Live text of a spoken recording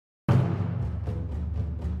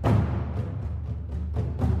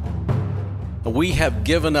We have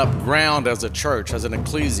given up ground as a church, as an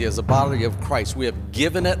ecclesia, as a body of Christ. We have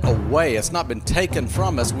given it away. It's not been taken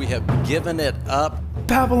from us. We have given it up.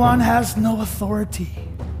 Babylon has no authority.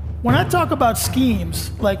 When I talk about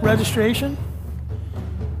schemes like registration,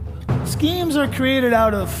 schemes are created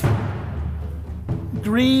out of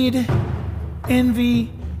greed,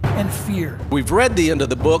 envy, and fear. We've read the end of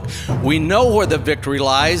the book. We know where the victory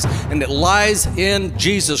lies, and it lies in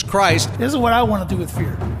Jesus Christ. This is what I want to do with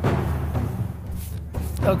fear.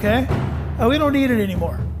 Okay? We don't need it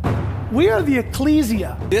anymore. We are the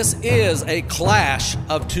ecclesia. This is a clash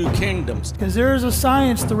of two kingdoms. Because there is a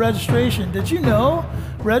science to registration. Did you know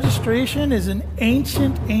registration is an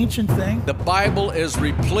ancient thing? The Bible is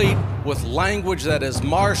replete with language that is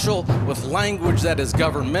martial, with language that is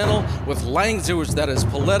governmental, with language that is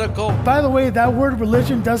political. By the way, that word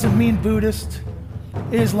religion doesn't mean Buddhist,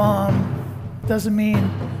 Islam, doesn't mean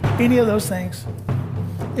any of those things.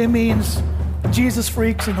 It means Jesus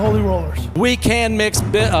freaks and holy rollers. We can mix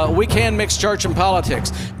church and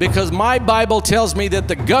politics, because my Bible tells me that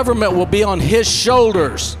the government will be on his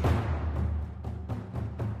shoulders.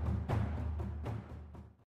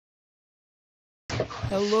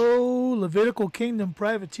 Hello, Levitical Kingdom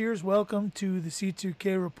privateers. Welcome to the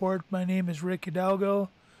C2K report. My name is Rick Hidalgo.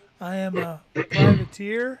 I am a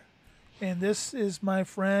privateer, and this is my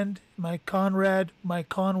friend, my Conrad, my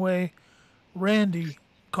Conway, Randy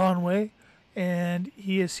Conway. And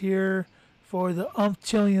he is here for the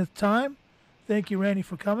umpteenth time. Thank you, Randy,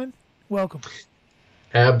 for coming. Welcome.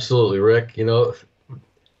 Absolutely, Rick. You know,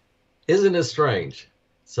 isn't it strange?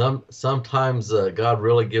 Sometimes God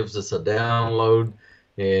really gives us a download,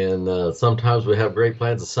 and sometimes we have great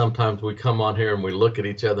plans, and sometimes we come on here and we look at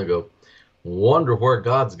each other and go, wonder where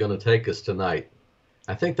God's going to take us tonight.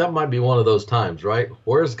 I think that might be one of those times, right?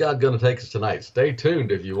 Where's God going to take us tonight? Stay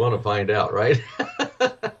tuned if you want to find out, right?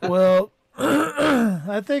 Well,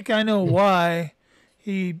 I think I know why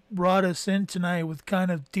he brought us in tonight with kind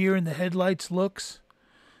of deer in the headlights looks,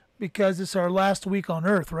 because it's our last week on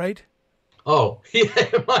Earth, right? Oh, yeah,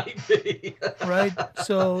 it might be. Right?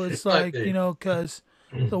 So it's like, you know, because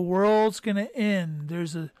the world's going to end.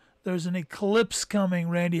 There's an eclipse coming,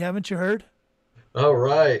 Randy. Haven't you heard? Oh,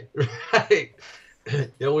 right.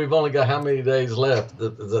 Yeah, we've only got how many days left?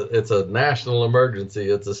 It's a national emergency.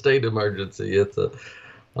 It's a state emergency.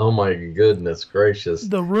 Oh my goodness gracious.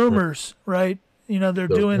 The rumors, right? You know, they're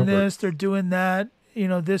doing this, they're doing that. You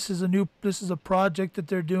know, this is a project that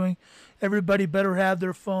they're doing. Everybody better have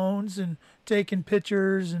their phones and taking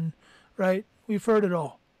pictures, and right? We've heard it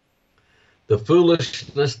all. The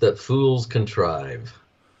foolishness that fools contrive.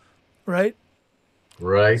 Right?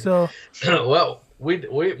 Right. So well, we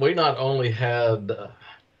not only had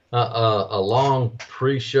a long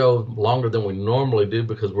pre-show, longer than we normally do,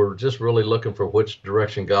 because we're just really looking for which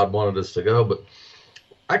direction God wanted us to go. But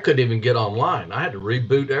I couldn't even get online. I had to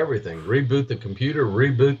reboot everything, reboot the computer,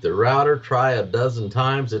 reboot the router, try a dozen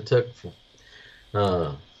times. It took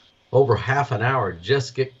over half an hour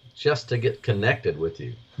just to get connected with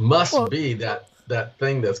you. Must be that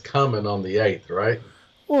thing that's coming on the 8th, right?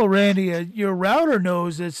 Well, Randy, your router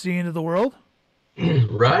knows it's the end of the world.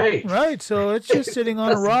 Right. Right. So it's just sitting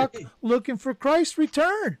on a rock looking for Christ's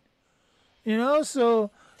return. You know,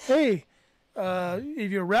 so, hey,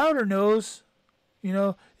 if your router knows, you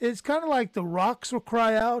know, it's kind of like the rocks will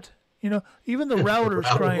cry out. You know, even the router's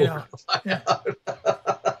crying out. Yeah.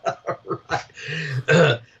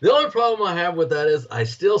 Right. The only problem I have with that is I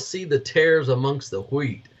still see the tares amongst the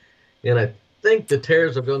wheat. And I think the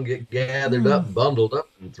tares are going to get gathered up, bundled up,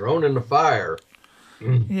 and thrown in the fire.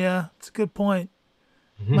 Yeah, it's a good point.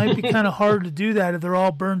 Might be kind of hard to do that if they're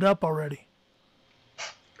all burned up already.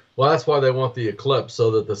 Well, that's why they want the eclipse,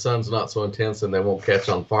 so that the sun's not so intense and they won't catch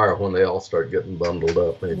on fire when they all start getting bundled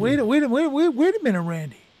up. Maybe. Wait a minute,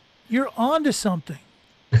 Randy. You're on to something.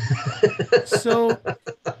 So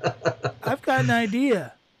I've got an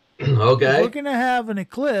idea. Okay. If we're going to have an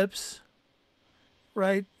eclipse,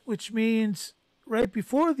 right, which means right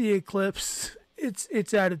before the eclipse,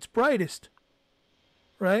 it's at its brightest,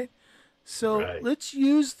 right? So let's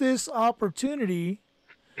use this opportunity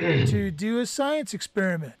to do a science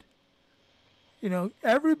experiment. You know,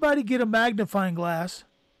 everybody get a magnifying glass,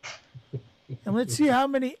 and let's see how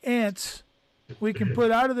many ants we can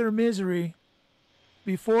put out of their misery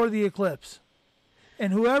before the eclipse.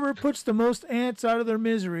 And whoever puts the most ants out of their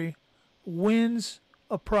misery wins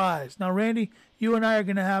a prize. Now, Randy, you and I are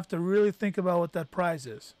going to have to really think about what that prize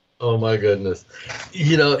is. Oh my goodness.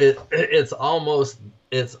 You know, it's almost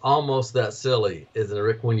that silly, isn't it,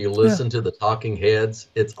 Rick? When you listen to the talking heads,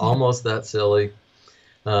 it's almost that silly.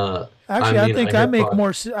 Actually, I think hear I'd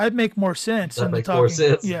make more sense that in the makes more talking.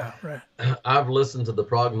 sense. Yeah, right. I've listened to the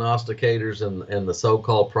prognosticators and the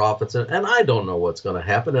so-called prophets, and I don't know what's going to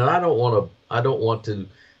happen, and I don't want to,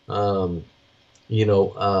 you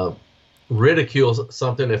know, ridicule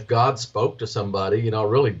something if God spoke to somebody. You know, I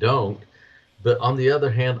really don't. But on the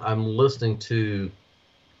other hand, I'm listening to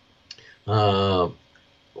uh,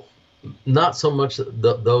 not so much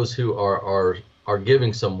those who are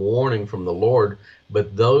giving some warning from the Lord,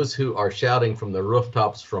 but those who are shouting from the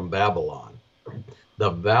rooftops from Babylon, the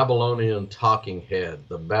Babylonian talking head,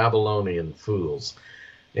 the Babylonian fools,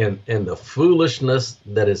 and the foolishness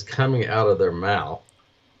that is coming out of their mouth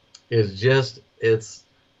is just, it's,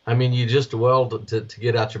 I mean, you just well to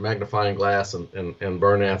get out your magnifying glass and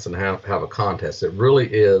burn ants and have a contest. It really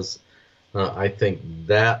is, I think,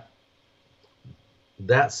 that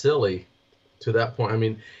silly to that point. I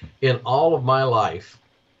mean, in all of my life,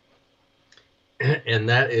 and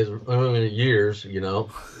that is years, you know,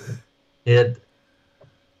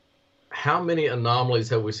 how many anomalies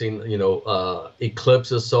have we seen? You know,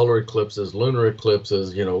 eclipses, solar eclipses, lunar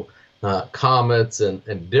eclipses, you know, comets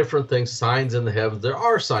and different things, signs in the heavens. There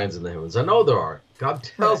are signs in the heavens. I know there are. God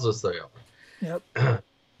tells us they are. Yep.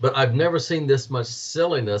 But I've never seen this much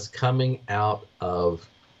silliness coming out of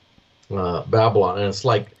Babylon. And it's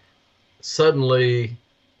like suddenly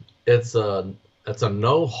it's a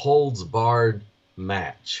no holds barred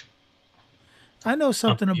match. I know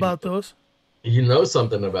something about those. You know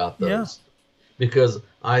something about those. Yeah. Because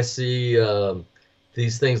I see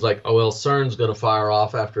these things like, oh, well, CERN's going to fire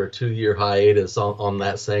off after a 2-year hiatus on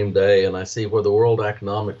that same day. And I see where the World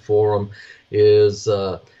Economic Forum is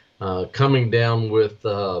coming down with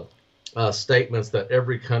statements that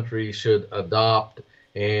every country should adopt,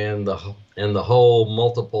 and the whole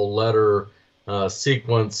multiple letter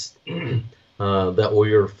sequence that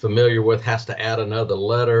we're familiar with has to add another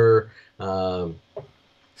letter.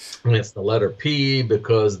 And it's the letter P,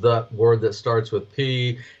 because that word that starts with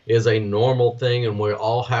P is a normal thing, and we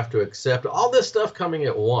all have to accept all this stuff coming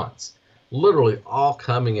at once, literally all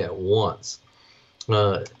coming at once.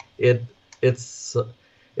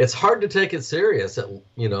 It's hard to take it serious,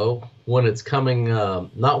 you know, when it's coming,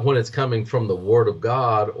 not when it's coming from the Word of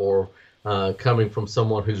God or coming from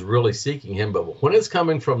someone who's really seeking Him, but when it's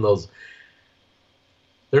coming from those,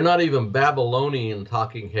 they're not even Babylonian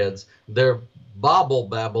talking heads, they're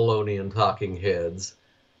Babylonian talking heads,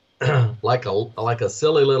 like a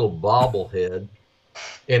silly little bobblehead.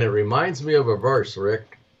 And it reminds me of a verse,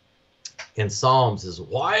 Rick, in Psalms, is,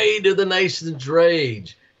 why do the nations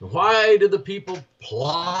rage? Why do the people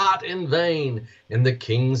plot in vain? And the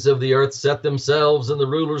kings of the earth set themselves, and the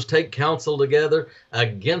rulers take counsel together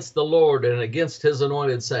against the Lord and against his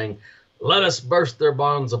anointed, saying, let us burst their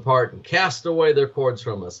bonds apart and cast away their cords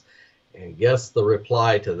from us. And guess the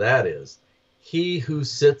reply to that is, he who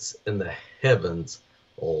sits in the heavens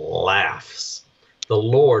laughs. The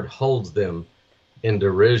Lord holds them in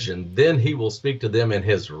derision. Then he will speak to them in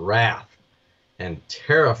his wrath and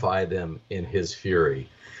terrify them in his fury.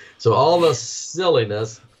 So all the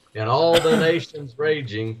silliness and all the nations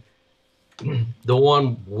raging, the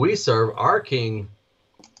one we serve, our King,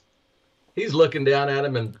 he's looking down at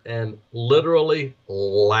him and literally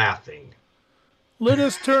laughing. Let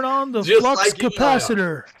us turn on the flux like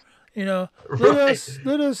capacitor. You know, let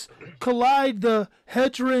us collide the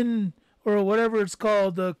Hadron, or whatever it's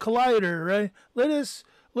called, the collider, right? Let us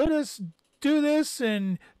do this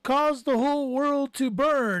and cause the whole world to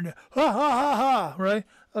burn. Ha ha ha ha, right?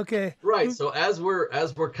 Okay. Right. So as we're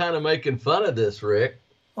kind of making fun of this, Rick,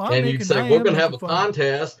 and you'd say we're going to have a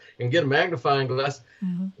contest and get a magnifying glass,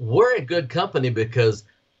 we're in good company, because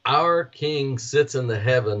our King sits in the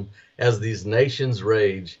heaven as these nations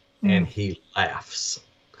rage, and he laughs.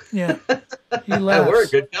 Yeah, he laughs. We're in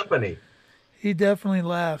good company. He definitely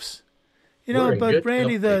laughs. You know, but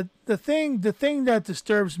Randy, the thing that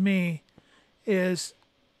disturbs me is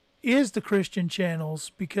the Christian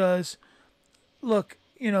channels, because, look,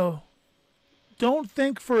 you know, don't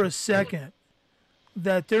think for a second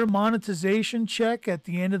that their monetization check at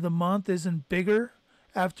the end of the month isn't bigger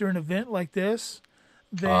after an event like this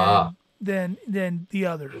than the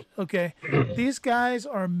others. Okay, these guys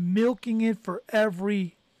are milking it for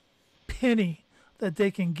every penny that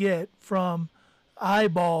they can get from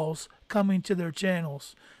eyeballs coming to their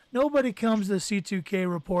channels. Nobody comes to the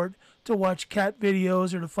C2K report to watch cat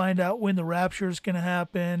videos or to find out when the rapture is going to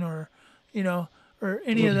happen, or, you know, or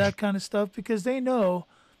any of that kind of stuff, because they know,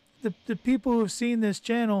 the people who have seen this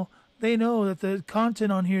channel, they know that the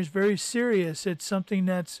content on here is very serious. It's something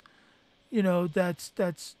that's, you know, that's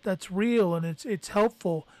real, and it's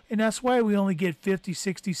helpful. And that's why we only get 50,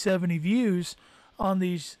 60, 70 views on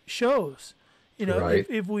these shows. You know, Right.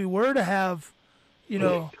 if we were to have, you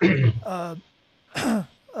know,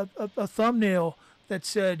 a thumbnail that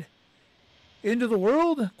said "Into the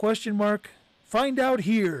World?" question mark, find out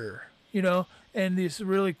here, you know, and this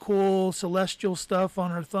really cool celestial stuff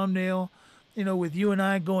on our thumbnail, you know, with you and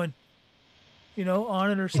I going, you know,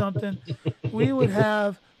 on it or something, we would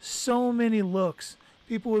have so many looks.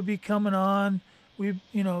 People would be coming on. We,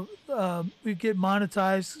 you know, we'd get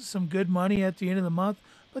monetized some good money at the end of the month.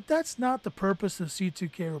 But that's not the purpose of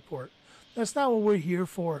C2K Report. That's not what we're here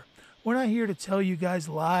for. We're not here to tell you guys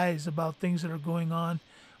lies about things that are going on.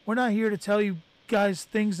 We're not here to tell you guys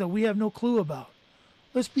things that we have no clue about.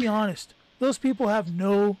 Let's be honest. Those people have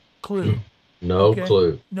no clue. No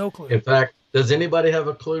clue. No clue. In fact, does anybody have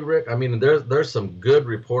a clue, Rick? I mean, there's some good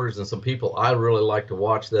reporters and some people I really like to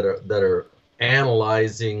watch that are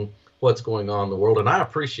analyzing what's going on in the world, and I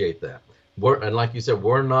appreciate that. And like you said,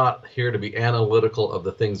 we're not here to be analytical of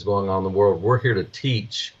the things going on in the world. We're here to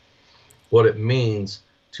teach what it means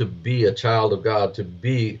to be a child of God, to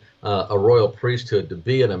be a royal priesthood, to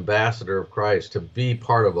be an ambassador of Christ, to be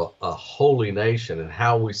part of a holy nation, and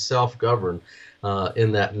how we self-govern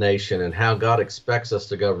in that nation, and how God expects us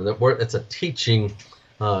to govern. It's a teaching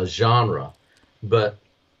genre. But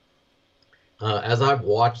as I've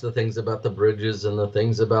watched the things about the bridges and the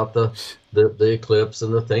things about the eclipse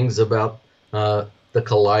and the things about the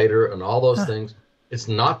collider and all those things, it's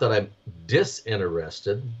not that I'm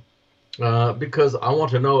disinterested, because I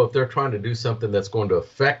want to know if they're trying to do something that's going to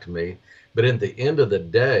affect me. But at the end of the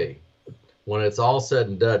day, when it's all said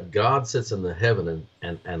and done, God sits in the heaven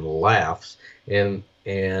and laughs. And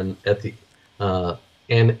at the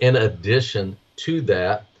and in addition to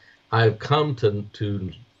that, I've come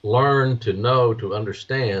to learn, to know, to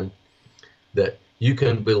understand that you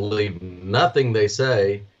can believe nothing they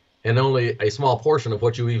say and only a small portion of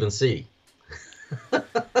what you even see.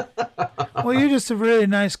 Well, you're just a really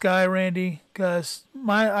nice guy, Randy, because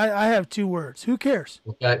I have two words. Who cares?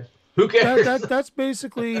 Okay. Who cares? That's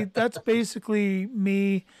basically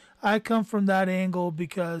me. I come from that angle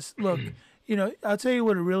because, look, you know, I'll tell you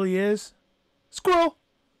what it really is. Squirrel.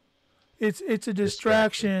 It's a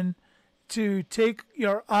distraction to take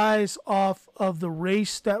your eyes off of the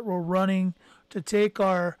race that we're running,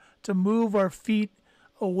 to move our feet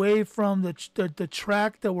away from the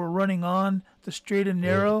track that we're running on, the straight and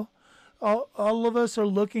narrow. All of us are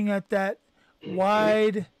looking at that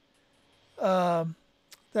wide, the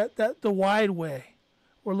wide way.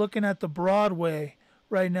 We're looking at the Broadway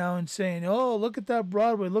right now and saying, "Oh, look at that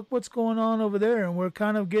Broadway! Look what's going on over there!" And we're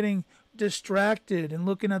kind of getting distracted and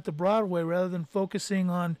looking at the Broadway rather than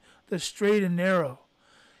focusing on the straight and narrow.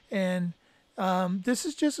 And this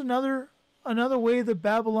is just another way that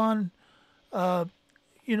Babylon,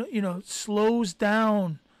 slows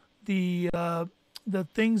down the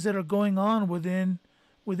things that are going on within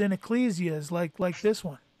ecclesias like this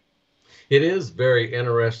one. It is very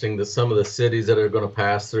interesting that some of the cities that are going to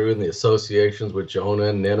pass through and the associations with Jonah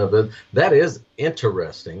and Nineveh, that is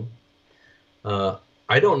interesting.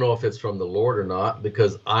 I don't know if it's from the Lord or not,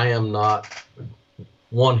 because I am not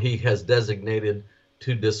one he has designated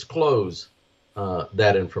to disclose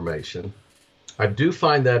that information. I do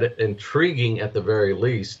find that intriguing at the very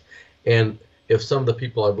least. And if some of the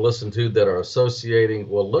people I've listened to that are associating,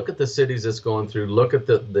 well, look at the cities it's going through, look at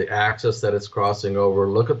the axis that it's crossing over,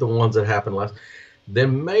 look at the ones that happened last,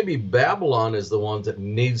 then maybe Babylon is the ones that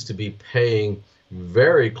needs to be paying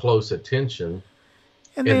very close attention.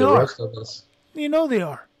 And the rest of us, you know, they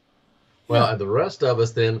are. Well, and the rest of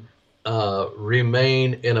us then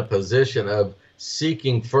remain in a position of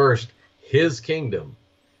seeking first his kingdom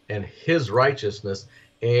and his righteousness,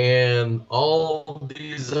 and all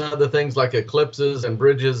these other things like eclipses and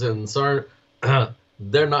bridges and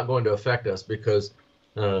they're not going to affect us, because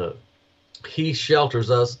he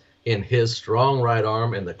shelters us in his strong right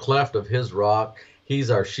arm, in the cleft of his rock.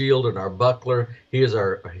 He's our shield and our buckler. He is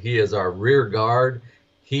our rear guard.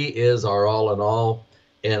 He is our all in all.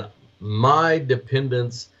 And my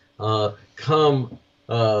dependence come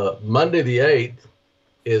Monday the 8th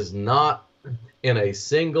is not in a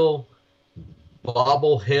single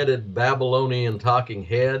bobble-headed Babylonian talking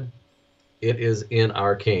head. It is in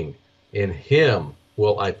our King. In him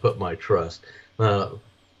will I put my trust. Of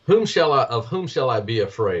whom shall I be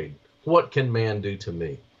afraid? What can man do to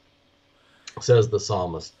me? Says the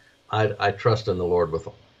psalmist. I trust in the Lord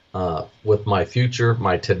with my future,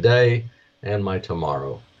 my today, and my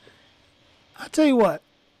tomorrow. I'll tell you what.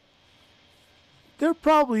 There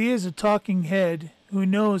probably is a talking head who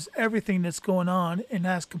knows everything that's going on and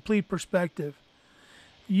has complete perspective.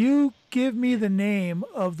 You give me the name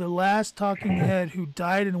of the last talking head who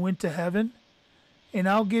died and went to heaven, and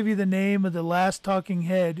I'll give you the name of the last talking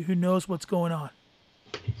head who knows what's going on.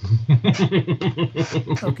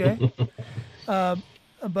 Okay?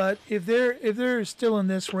 But if they're still in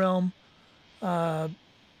this realm, they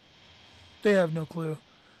have no clue.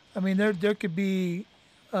 I mean, there could be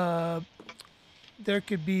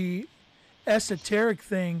esoteric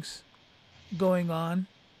things going on,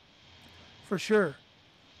 for sure.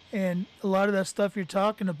 And a lot of that stuff you're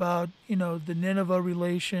talking about, the Nineveh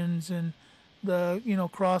relations and the,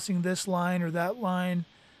 crossing this line or that line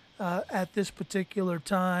at this particular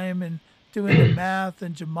time, and doing the math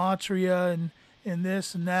and gematria and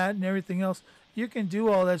this and that and everything else. You can do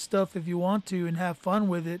all that stuff if you want to and have fun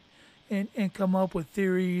with it and come up with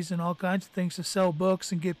theories and all kinds of things to sell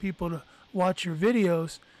books and get people to watch your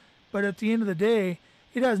videos. But at the end of the day,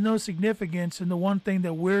 it has no significance in the one thing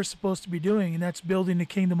that we're supposed to be doing, and that's building the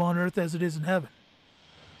kingdom on earth as it is in heaven.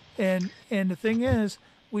 And the thing is,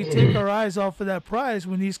 we take our eyes off of that prize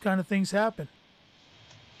when these kind of things happen.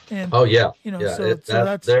 And, oh yeah, so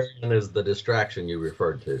that's therein is the distraction you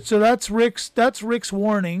referred to. So that's Rick's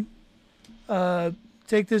warning.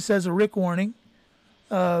 Take this as a Rick warning.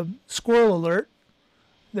 Squirrel alert.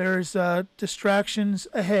 There's distractions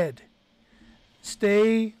ahead.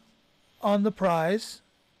 Stay on the prize.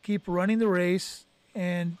 Keep running the race,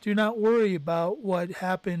 and do not worry about what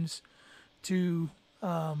happens during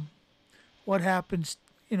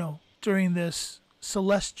this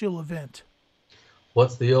celestial event.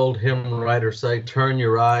 What's the old hymn writer say? Turn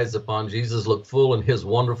your eyes upon Jesus, look full in his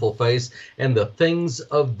wonderful face, and the things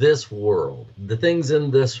of this world, the things in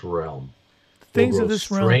this realm,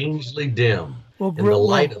 strangely dim in the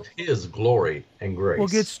light of his glory and grace. Will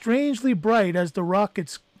get strangely bright as the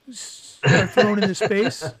rockets are thrown into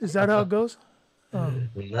space. Is that how it goes?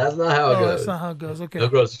 That's not how it goes. That's not how it goes. Okay. It'll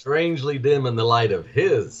grow strangely dim in the light of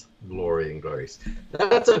his glory and grace.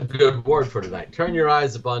 That's a good word for tonight. Turn your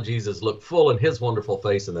eyes upon Jesus, look full in his wonderful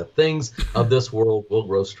face, and the things of this world will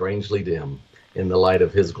grow strangely dim in the light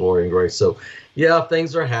of his glory and grace. So, yeah,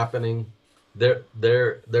 things are happening. There's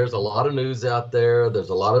a lot of news out there. There's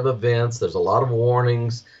a lot of events. There's a lot of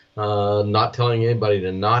warnings. Not telling anybody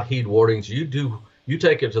to not heed warnings. You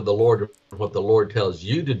take it to the Lord, what the Lord tells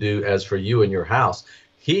you to do. As for you and your house,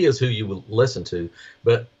 he is who you will listen to.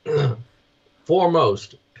 But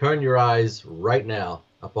foremost, turn your eyes right now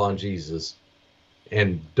upon Jesus,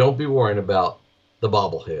 and don't be worrying about the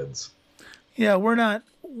bobbleheads. Yeah,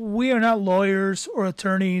 we are not lawyers or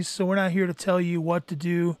attorneys, so we're not here to tell you what to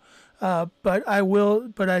do. But I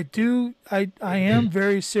am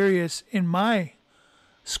very serious in my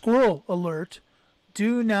squirrel alert.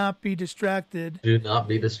 Do not be distracted. Do not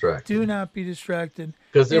be distracted. Do not be distracted.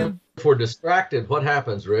 Because if we're distracted, what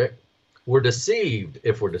happens, Rick? We're deceived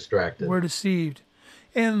if we're distracted. We're deceived.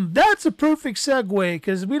 And that's a perfect segue,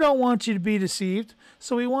 because we don't want you to be deceived.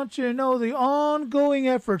 So we want you to know the ongoing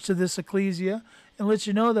efforts of this ecclesia, and let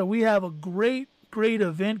you know that we have a great, great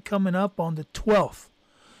event coming up on the 12th.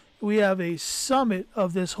 We have a summit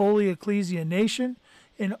of this holy ecclesia nation,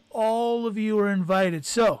 and all of you are invited.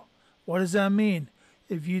 So what does that mean?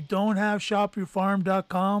 If you don't have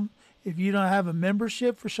shopyourfarm.com, if you don't have a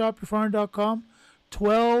membership for shopyourfarm.com,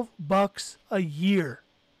 $12 a year.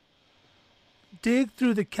 Dig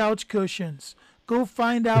through the couch cushions. Go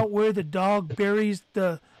find out where the dog buries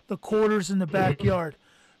the quarters in the backyard.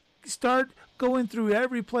 Start going through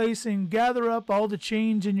every place and gather up all the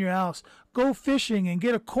change in your house. Go fishing and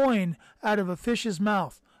get a coin out of a fish's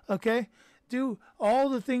mouth. Okay? Do all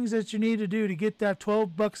the things that you need to do to get that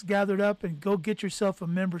 $12 gathered up, and go get yourself a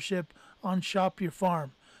membership on Shop Your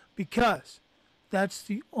Farm, because that's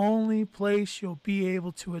the only place you'll be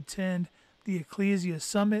able to attend the Ecclesia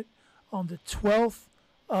Summit on the 12th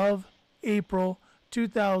of April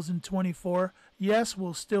 2024. Yes,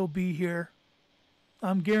 we'll still be here.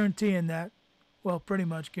 I'm guaranteeing that. Well, pretty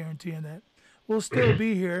much guaranteeing that. We'll still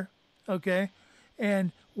be here, okay?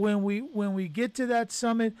 And when we get to that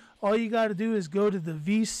summit, all you got to do is go to the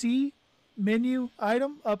VC menu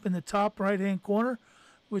item up in the top right-hand corner,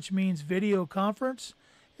 which means video conference.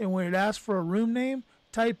 And when it asks for a room name,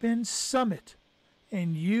 type in Summit,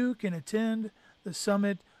 and you can attend the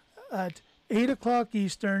summit at 8 o'clock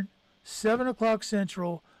Eastern, 7 o'clock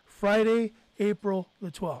Central, Friday, April the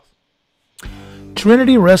 12th.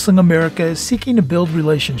 Trinity Wrestling America is seeking to build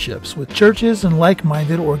relationships with churches and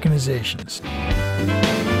like-minded organizations.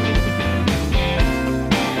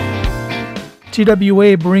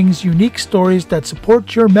 TWA brings unique stories that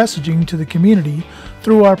support your messaging to the community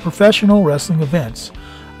through our professional wrestling events.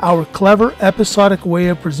 Our clever, episodic way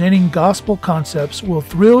of presenting gospel concepts will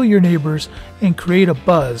thrill your neighbors and create a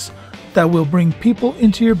buzz that will bring people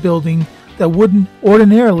into your building that wouldn't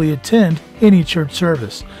ordinarily attend any church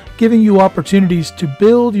service, giving you opportunities to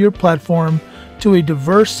build your platform to a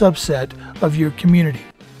diverse subset of your community.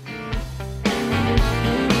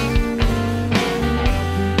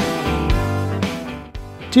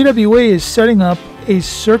 TWA is setting up a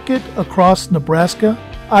circuit across Nebraska,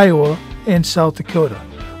 Iowa, and South Dakota.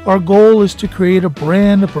 Our goal is to create a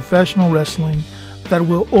brand of professional wrestling that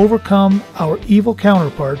will overcome our evil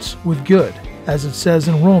counterparts with good, as it says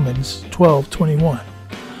in Romans 12:21.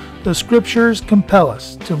 The scriptures compel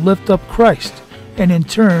us to lift up Christ, and in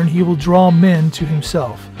turn he will draw men to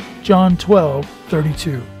himself. John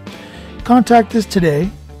 12:32. Contact us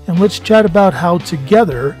today, and let's chat about how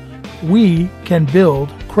together we can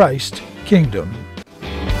build Christ's kingdom.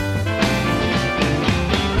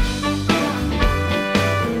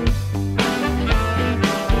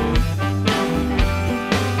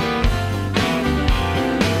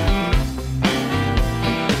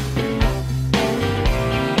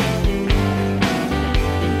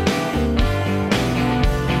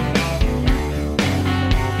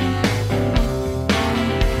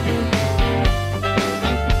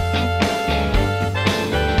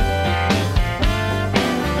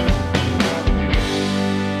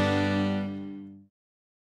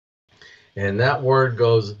 And that word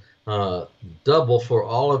goes double for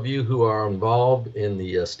all of you who are involved in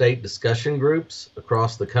the state discussion groups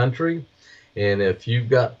across the country. And if you've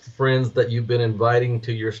got friends that you've been inviting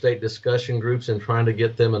to your state discussion groups and trying to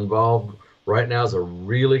get them involved, right now is a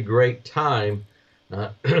really great time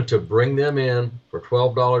to bring them in for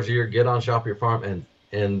 $12 a year, get on Shop Your Farm,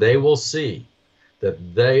 and they will see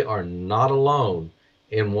that they are not alone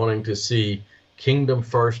in wanting to see kingdom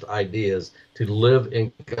first ideas, to live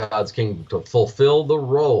in God's kingdom, to fulfill the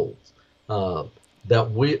roles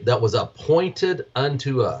that was appointed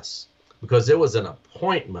unto us, because it was an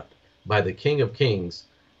appointment by the King of Kings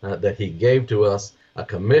that he gave to us, a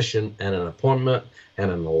commission and an appointment and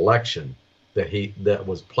an election that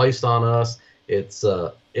was placed on us. It's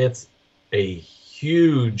a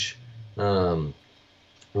huge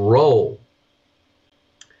role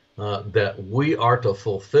that we are to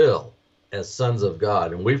fulfill as sons of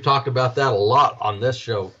God. And we've talked about that a lot on this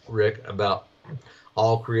show, Rick, about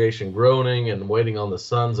all creation groaning and waiting on the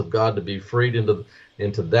sons of God to be freed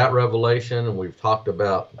into that revelation. And we've talked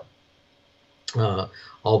about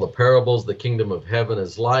all the parables the kingdom of heaven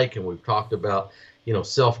is like. And we've talked about,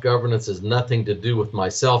 self-governance has nothing to do with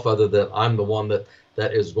myself, other than I'm the one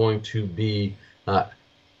that is going to be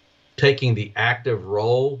taking the active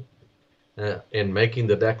role in making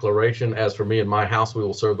the declaration, as for me and my house, we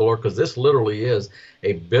will serve the Lord, because this literally is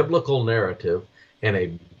a biblical narrative and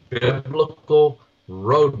a biblical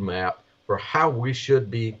roadmap for how we should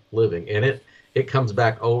be living. And it comes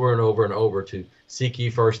back over and over and over to seek ye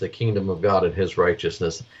first the kingdom of God and his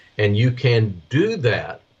righteousness. And you can do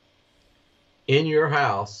that in your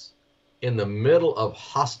house in the middle of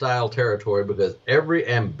hostile territory, because every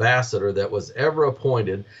ambassador that was ever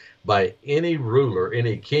appointed by any ruler,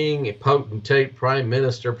 any king, potentate, prime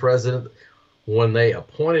minister, president, when they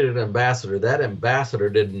appointed an ambassador, that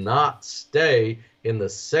ambassador did not stay in the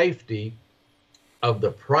safety of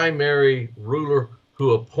the primary ruler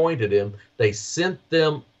who appointed him. They sent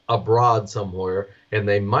them abroad somewhere, and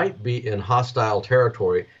they might be in hostile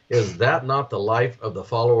territory. Is that not the life of the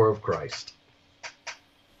follower of Christ?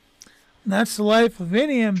 That's the life of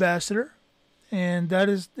any ambassador, and that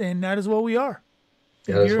is what we are.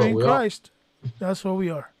 If you're in Christ, that's what we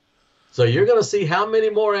are. So you're going to see how many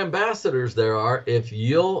more ambassadors there are if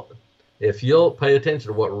you'll pay attention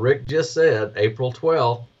to what Rick just said. April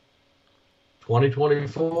 12th,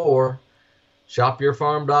 2024,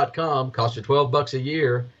 shopyourfarm.com, costs you $12 a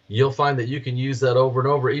year. You'll find that you can use that over and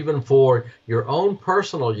over, even for your own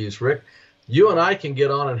personal use. Rick, you and I can get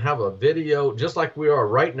on and have a video, just like we are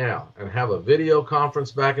right now, and have a video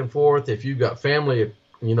conference back and forth. If you've got family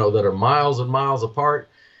that are miles and miles apart,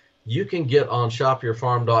 you can get on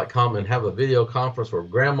shopyourfarm.com and have a video conference where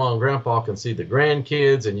grandma and grandpa can see the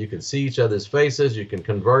grandkids, and you can see each other's faces, you can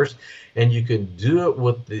converse, and you can do it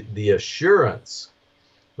with the assurance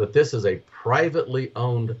that this is a privately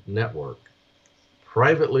owned network,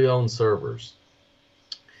 privately owned servers.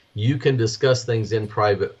 You can discuss things in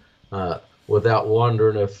private without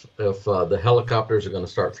wondering if the helicopters are going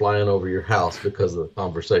to start flying over your house because of the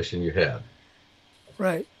conversation you had.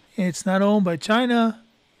 Right. It's not owned by China.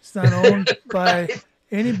 It's not owned by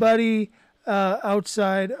anybody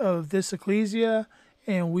outside of this ecclesia.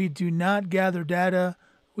 And we do not gather data.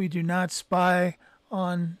 We do not spy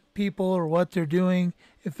on people or what they're doing.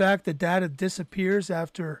 In fact, the data disappears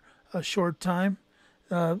after a short time.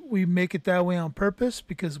 We make it that way on purpose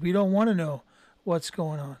because we don't want to know what's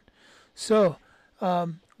going on. So,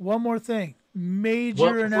 one more thing,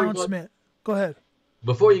 major announcement. Go ahead.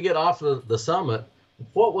 Before you get off the summit,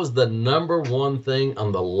 what was the number one thing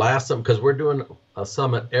on the last summit? Because we're doing a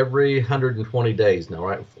summit every 120 days now,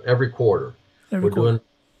 right? Every quarter. We're doing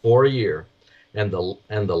for a year. And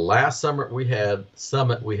the last summit we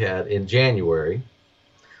had in January,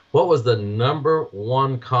 what was the number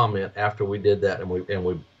one comment after we did that and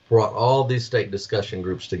we brought all these state discussion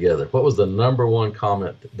groups together? What was the number one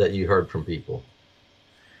comment that you heard from people?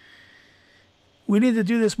 We need to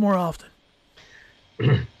do this more often.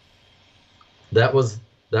 That was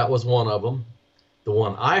one of them. The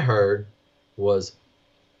one I heard was,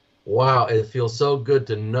 wow, it feels so good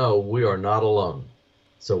to know we are not alone.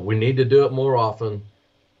 So we need to do it more often,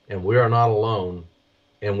 and we are not alone,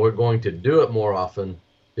 and we're going to do it more often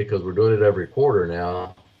because we're doing it every quarter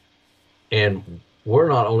now, and we're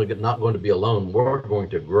not only not going to be alone, we're going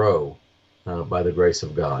to grow by the grace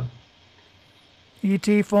of God.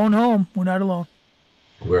 E.T., phone home. We're not alone.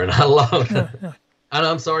 We're not alone. No. And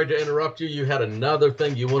I'm sorry to interrupt you. You had another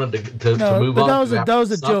thing you wanted to move on. That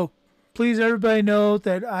was a joke. Please, everybody know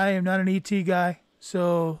that I am not an ET guy.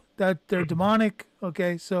 So that they're demonic.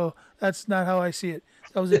 Okay, so that's not how I see it.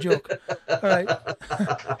 That was a joke. All right.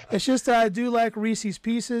 It's just that I do like Reese's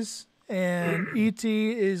Pieces, and ET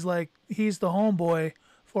is like, he's the homeboy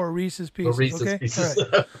for Reese's Pieces. Okay. Pieces.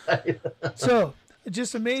 All right. So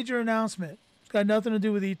just a major announcement. It's got nothing to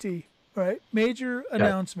do with ET. All right. Major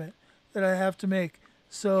announcement that I have to make.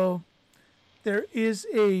 So there is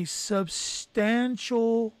a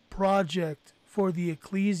substantial project for the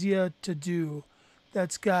ecclesia to do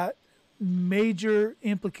that's got major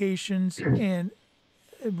implications and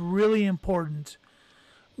really important.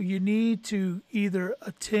 You need to either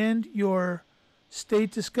attend your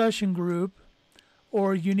state discussion group,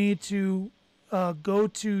 or you need to go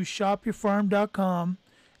to shopyourfarm.com,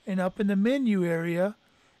 and up in the menu area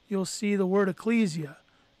you'll see the word ecclesia.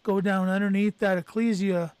 Go down underneath that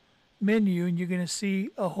ecclesia menu, and you're going to see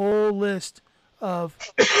a whole list of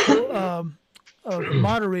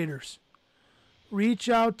moderators. Reach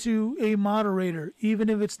out to a moderator, even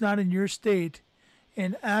if it's not in your state,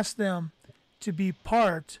 and ask them to be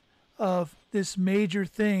part of this major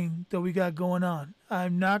thing that we got going on.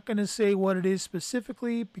 I'm not going to say what it is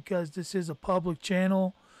specifically because this is a public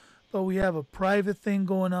channel, but we have a private thing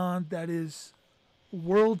going on that is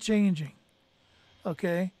world-changing.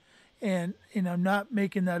 Okay, and I'm not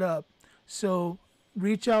making that up. So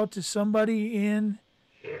reach out to somebody in,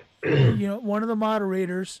 one of the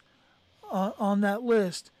moderators on that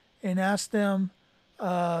list, and ask them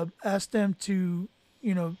to,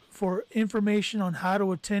 for information on how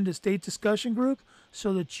to attend a state discussion group,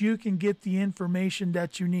 so that you can get the information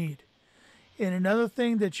that you need. And another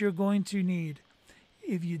thing that you're going to need,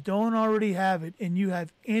 if you don't already have it, and you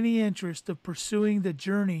have any interest of pursuing the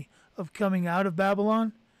journey of coming out of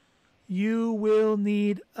Babylon, you will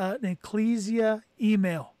need an ecclesia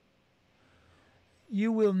email.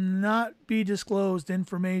 You will not be disclosed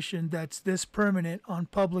information that's this permanent on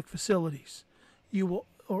public facilities. You will,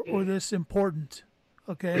 or this important,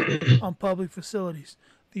 okay, on public facilities.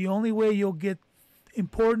 The only way you'll get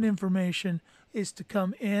important information is to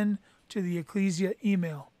come in to the ecclesia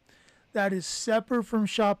email. That is separate from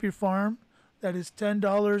Shop Your Farm. That is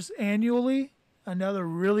 $10 annually. Another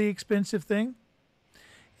really expensive thing,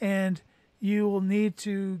 and you will need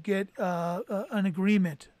to get an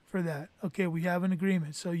agreement for that. Okay, we have an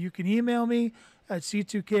agreement, so you can email me at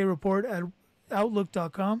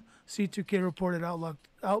c2kreport@outlook.com,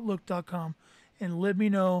 c2kreport@outlook.com, and let me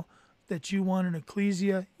know that you want an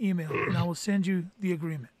ecclesia email, and I will send you the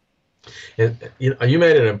agreement. And you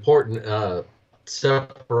made an important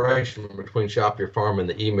separation between Shop Your Farm and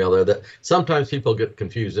the email there that sometimes people get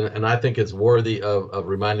confused, and I think it's worthy of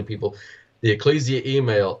reminding people. The ecclesia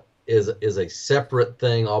email is a separate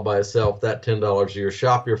thing all by itself. That $10 a year.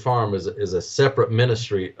 Shop Your Farm is a separate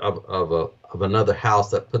ministry of another house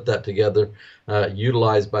that put that together,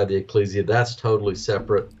 utilized by the ecclesia. That's totally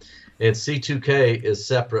separate. And C2K is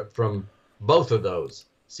separate from both of those.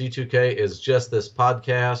 C2K is just this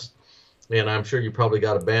podcast. And I'm sure you probably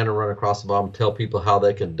got a banner run across the bottom, tell people how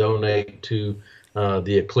they can donate to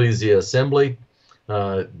the Ecclesia Assembly.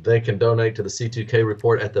 They can donate to the C2K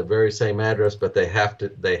report at the very same address, but they have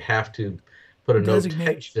to put a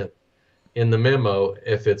notation in the memo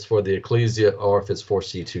if it's for the Ecclesia or if it's for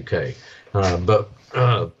C2K. But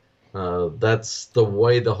that's the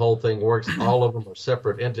way the whole thing works. All of them are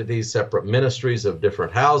separate entities, separate ministries of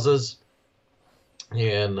different houses.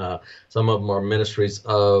 And some of them are ministries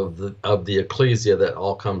of the ecclesia that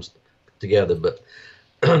all comes together. But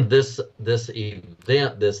this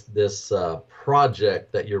event, this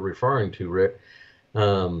project that you're referring to, Rick.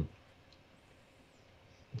 Um,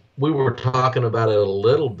 we were talking about it a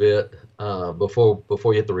little bit before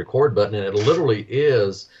you hit the record button, and it literally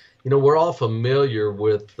is. We're all familiar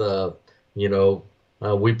with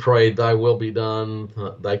we pray, "Thy will be done,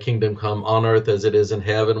 Thy kingdom come on earth as it is in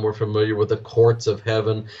heaven." We're familiar with the courts of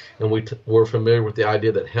heaven, and we're familiar with the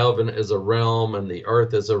idea that heaven is a realm and the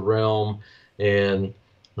earth is a realm, and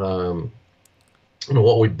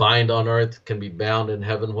what we bind on earth can be bound in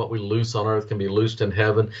heaven. What we loose on earth can be loosed in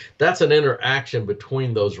heaven. That's an interaction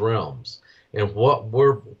between those realms. And what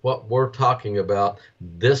we're talking about,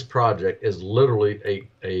 this project is literally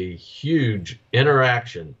a huge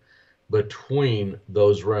interaction between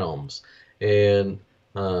those realms. And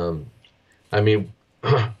I mean,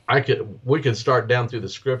 we could start down through the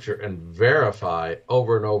scripture and verify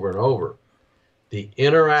over and over and over the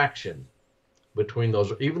interaction between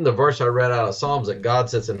those. Even the verse I read out of Psalms, that God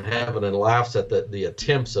sits in heaven and laughs at the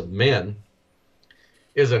attempts of men,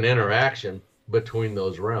 is an interaction between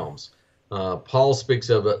those realms. Paul speaks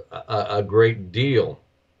of it a great deal,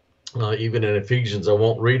 even in Ephesians. I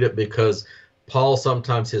won't read it because Paul,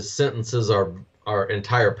 sometimes his sentences are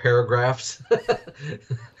entire paragraphs.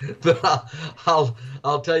 But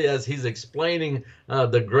I'll tell you, as he's explaining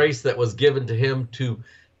the grace that was given to him to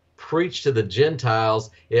preach to the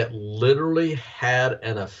Gentiles, it literally had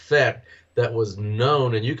an effect that was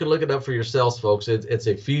known. And you can look it up for yourselves, folks. It's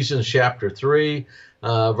Ephesians chapter 3,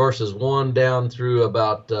 verses 1 down through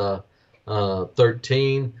about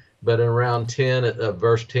 13. But in around 10,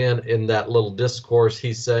 verse 10, in that little discourse,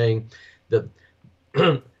 he's saying that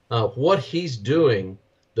what he's doing,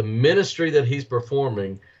 the ministry that he's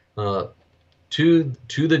performing to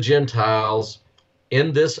the Gentiles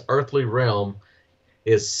in this earthly realm,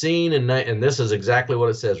 is seen, and this is exactly what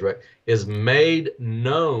it says, Rick, is made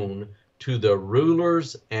known to the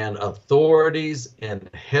rulers and authorities in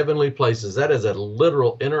heavenly places. That is a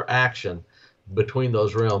literal interaction between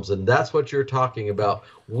those realms. And that's what you're talking about.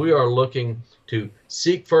 We are looking to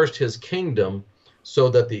seek first his kingdom, so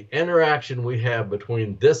that the interaction we have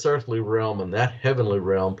between this earthly realm and that heavenly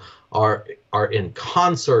realm are in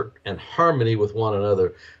concert and harmony with one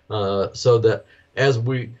another, so that as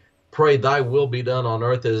we pray, "Thy will be done on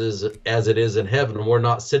earth as it is in heaven," we're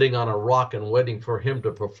not sitting on a rock and waiting for him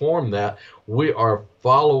to perform that. We are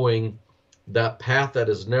following that path that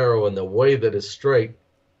is narrow and the way that is straight,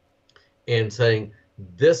 and saying,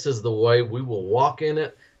 "This is the way, we will walk in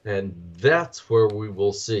it," and that's where we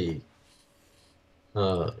will see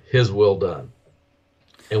his will done,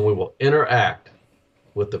 and we will interact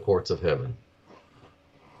with the courts of heaven.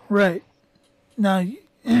 Right. Now,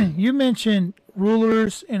 you mentioned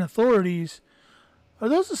rulers and authorities. Are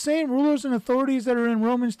those the same rulers and authorities that are in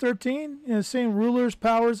Romans 13? The same rulers,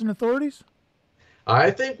 powers, and authorities?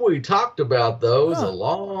 I think we talked about those a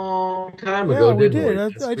long time ago, yeah, we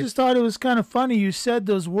didn't did. I just thought it was kind of funny you said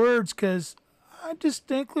those words, because I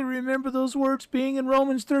distinctly remember those words being in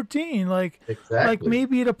Romans 13. Like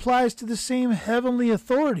maybe it applies to the same heavenly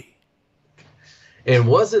authority. And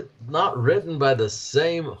was it not written by the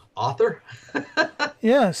same author?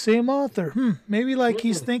 Yeah, same author. Maybe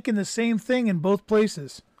he's thinking the same thing in both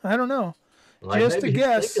places. I don't know. Just a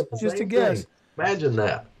guess. Just a guess. Imagine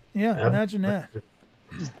that. Yeah, imagine that.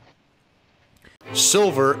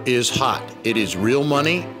 Silver is hot. It is real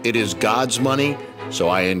money. It is God's money. So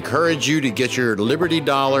I encourage you to get your Liberty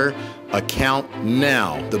Dollar account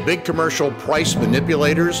now. The big commercial price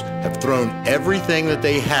manipulators have thrown everything that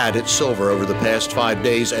they had at silver over the past 5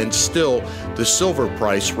 days, and still the silver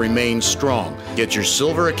price remains strong. Get your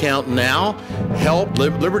silver account now. Help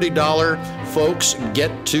Liberty Dollar folks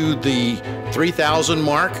get to the 3,000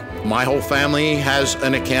 mark. My whole family has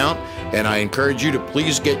an account, and I encourage you to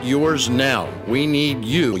please get yours now. We need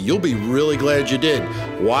you. You'll be really glad you did.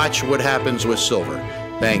 Watch what happens with silver.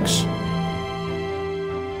 Thanks.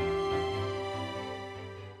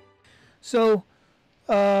 So,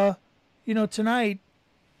 tonight,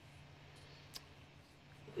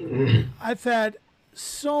 I've had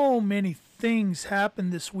so many things happen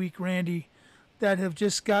this week, Randy, that have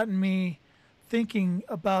just gotten me thinking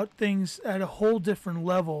about things at a whole different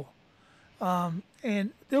level.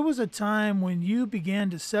 And there was a time when you began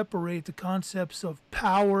to separate the concepts of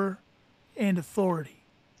power and authority.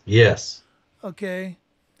 Yes. Okay.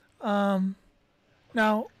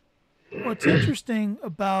 Now, what's interesting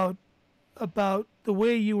about the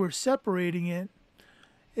way you were separating it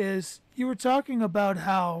is you were talking about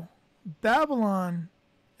how Babylon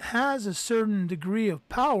has a certain degree of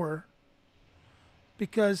power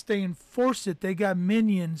because they enforce it. They got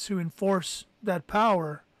minions who enforce that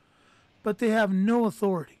power. but they have no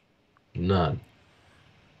authority. None.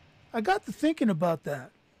 I got to thinking about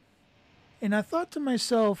that. And I thought to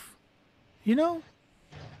myself, you know,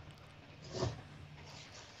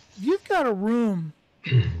 you've got a room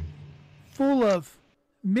full of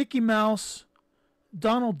Mickey Mouse,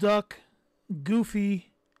 Donald Duck,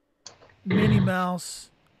 Goofy, Minnie Mouse,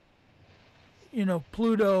 you know,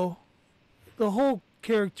 Pluto, the whole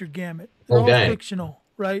character gamut. They're all gang. fictional,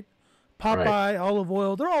 right? Popeye, Olive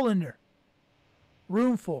Oil, they're all in there.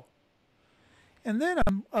 Room full. And then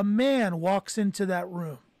a man walks into that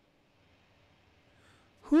room.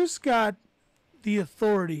 Who's got the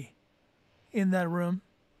authority in that room?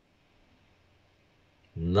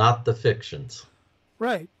 Not the fictions.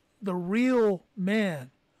 Right. The real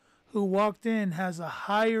man who walked in has a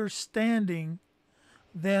higher standing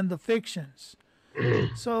than the fictions.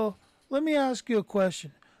 So let me ask you a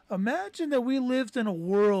question. Imagine that we lived in a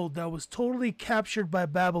world that was totally captured by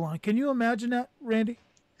Babylon. Can you imagine that, Randy?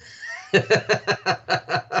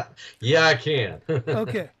 Yeah, I can.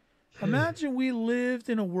 Okay. Imagine we lived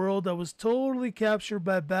in a world that was totally captured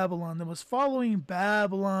by Babylon, that was following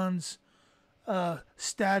Babylon's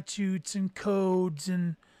statutes and codes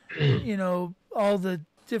and, you know, all the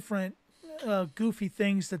different goofy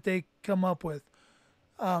things that they come up with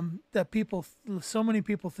that people, so many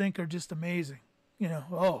people think are just amazing. You know,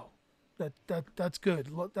 oh, that's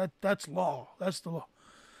good. That's law. That's the law.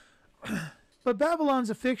 But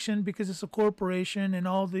Babylon's a fiction because it's a corporation, and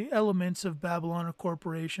all the elements of Babylon are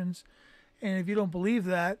corporations. And if you don't believe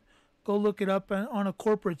that, go look it up on a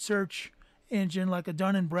corporate search engine like a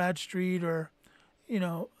Dun & Bradstreet or, you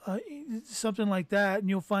know, something like that, and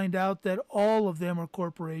you'll find out that all of them are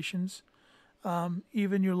corporations.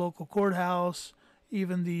 Even your local courthouse,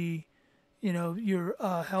 even the, you know, your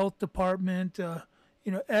health department,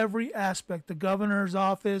 you know, every aspect, the governor's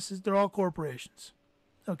office, they're all corporations.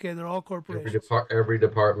 Okay, they're all corporations. Every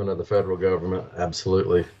department of the federal government,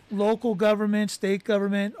 absolutely. Local government, state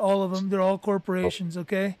government, all of them, they're all corporations,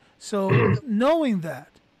 okay? So knowing that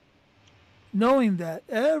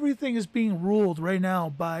everything is being ruled right now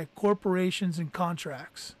by corporations and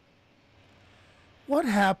contracts, what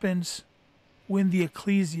happens when the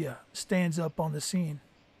ecclesia stands up on the scene?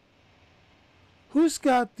 Who's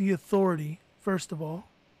got the authority, first of all?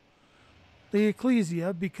 The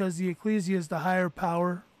ecclesia, because the ecclesia is the higher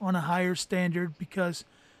power on a higher standard, because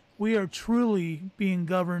we are truly being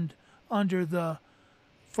governed under the,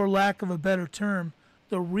 for lack of a better term,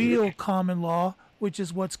 the real common law, which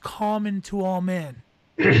is what's common to all men.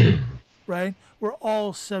 Right? We're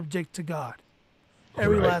all subject to God.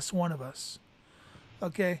 Every last one of us.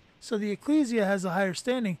 Okay? So the ecclesia has a higher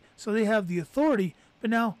standing, so they have the authority, but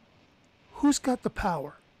now, who's got the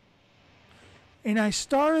power? And I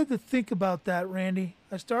started to think about that, Randy.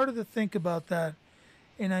 I started to think about that,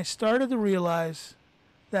 and I started to realize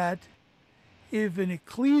that if an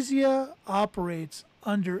ecclesia operates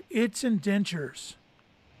under its indentures,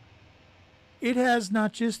 it has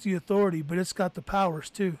not just the authority, but it's got the powers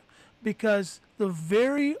too. Because the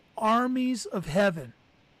very armies of heaven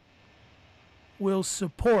will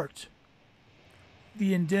support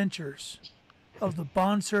the indentures of the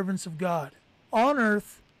bondservants of God on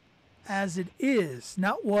earth as it is,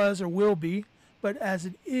 not was or will be, but as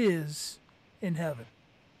it is in heaven.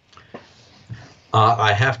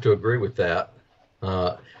 I have to agree with that.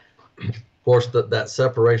 Of course, that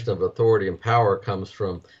separation of authority and power comes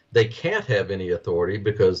from they can't have any authority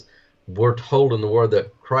because we're told in the Word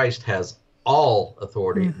that Christ has all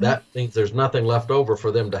authority. Mm-hmm. That means there's nothing left over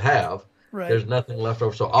for them to have. Right. There's nothing left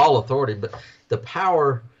over. So all authority, but the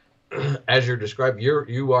power, as you're describing,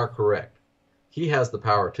 you are correct. He has the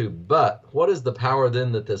power too. But what is the power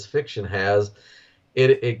then that this fiction has?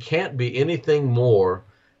 It can't be anything more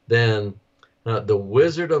than the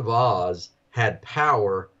Wizard of Oz had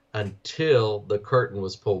power until the curtain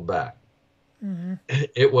was pulled back. Mm-hmm.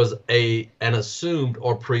 It was an assumed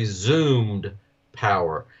or presumed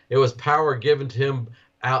power. It was power given to him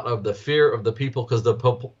out of the fear of the people, because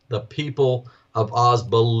the people of Oz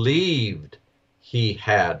believed he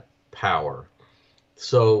had power.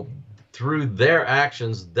 So through their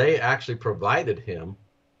actions, they actually provided him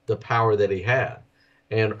the power that he had.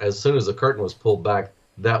 And as soon as the curtain was pulled back,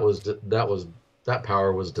 that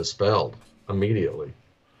power was dispelled immediately.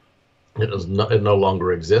 It no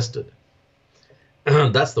longer existed.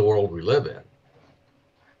 That's the world we live in.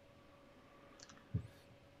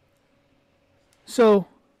 So,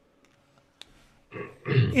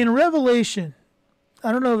 in Revelation,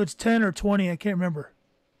 I don't know if it's 10 or 20, I can't remember,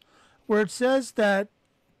 where it says that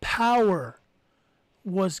power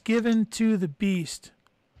was given to the beast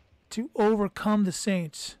to overcome the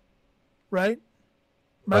saints, right?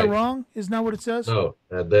 Am I wrong? Isn't that what it says? No,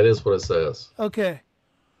 that is what it says. Okay.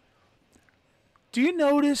 Do you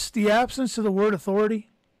notice the absence of the word authority?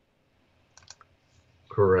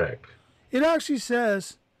 Correct. It actually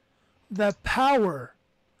says that power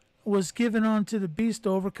was given unto the beast to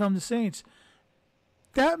overcome the saints.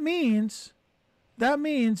 That means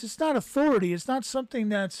it's not authority. It's not something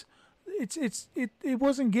that's it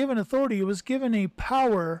wasn't given authority. It was given a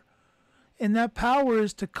power, and that power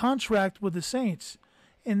is to contract with the saints.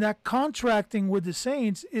 And that contracting with the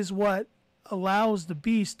saints is what allows the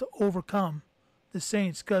beast to overcome the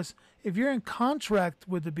saints. Because if you're in contract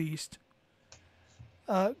with the beast,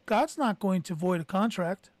 God's not going to void a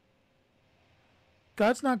contract.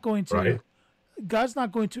 God's not going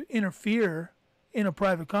to interfere in a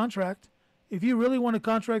private contract. If you really want to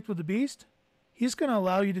contract with the beast, he's going to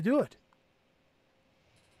allow you to do it.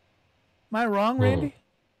 Am I wrong, Randy?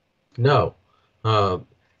 No.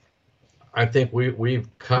 I think we've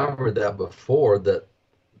covered that before,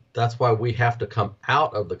 that's why we have to come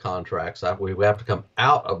out of the contracts. We have to come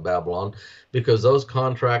out of Babylon, because those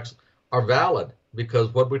contracts are valid.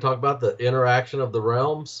 Because what we talk about, the interaction of the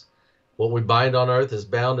realms, what we bind on earth is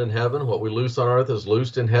bound in heaven. What we loose on earth is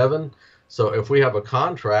loosed in heaven. So if we have a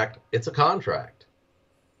contract, it's a contract.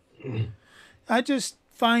 I just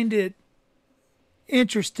find it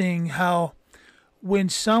interesting how when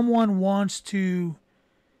someone wants to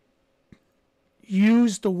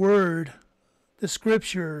use the word, the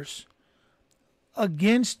scriptures,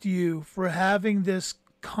 against you for having this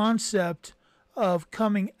concept of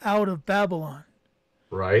coming out of Babylon.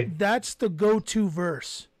 Right. That's the go-to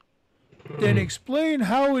verse. Then explain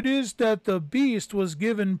how it is that the beast was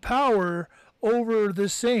given power over the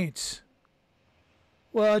saints.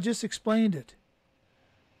 Well, I just explained it.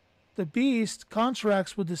 The beast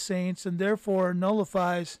contracts with the saints and therefore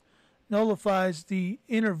nullifies the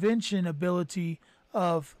intervention ability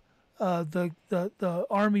of the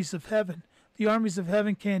armies of heaven. The armies of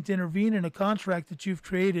heaven can't intervene in a contract that you've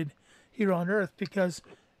created here on earth, because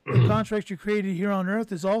the contract you created here on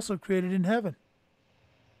earth is also created in heaven.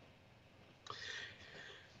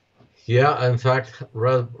 Yeah, in fact,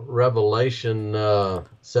 Revelation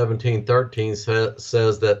 17:13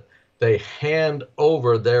 says that they hand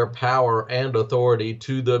over their power and authority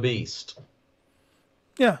to the beast.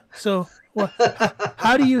 Yeah, so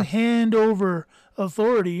how do you hand over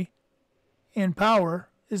authority and power?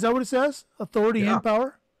 Is that what it says? Authority and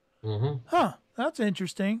power? Mm-hmm. Huh, that's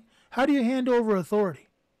interesting. How do you hand over authority?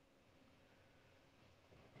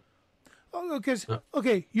 Oh, because,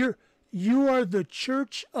 okay, you are the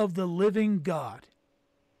church of the living God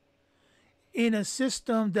in a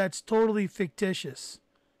system that's totally fictitious.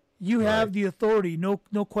 You have the authority, no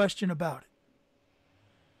question about it.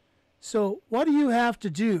 So what do you have to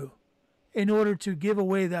do in order to give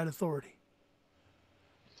away that authority?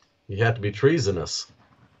 You have to be treasonous.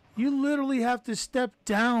 You literally have to step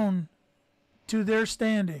down to their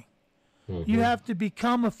standing. Mm-hmm. You have to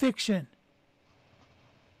become a fiction.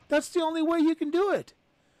 That's the only way you can do it.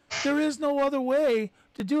 There is no other way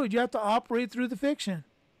to do it. You have to operate through the fiction.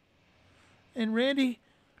 And Randy,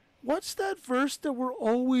 what's that verse that we're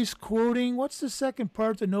always quoting? What's the second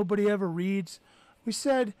part that nobody ever reads? We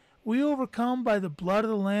said, we overcome by the blood of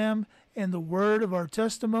the Lamb and the word of our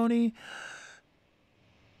testimony.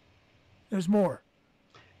 There's more.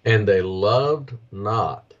 And they loved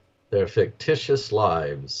not their fictitious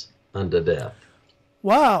lives unto death.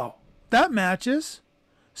 Wow, that matches.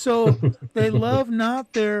 So they love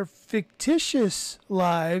not their fictitious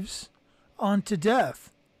lives unto death.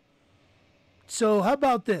 So how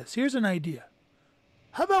about this? Here's an idea.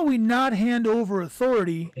 How about we not hand over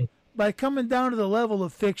authority by coming down to the level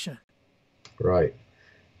of fiction? Right.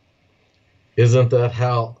 Isn't that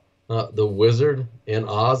how the wizard in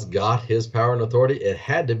Oz got his power and authority? It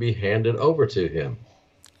had to be handed over to him.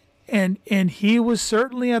 And he was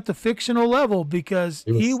certainly at the fictional level, because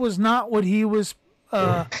he was not what he was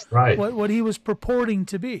what he was purporting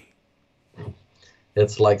to be.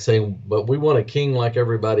 It's like saying, but we want a king like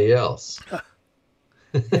everybody else.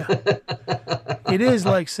 Yeah. It is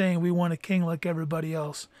like saying we want a king like everybody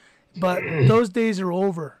else. But those days are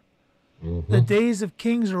over. Mm-hmm. The days of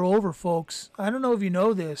kings are over, folks. I don't know if you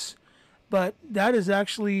know this, but that is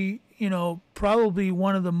actually, probably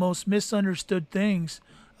one of the most misunderstood things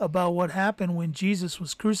about what happened when Jesus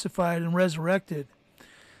was crucified and resurrected.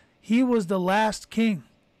 He was the last king.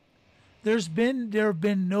 There have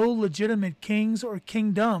been no legitimate kings or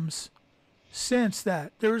kingdoms since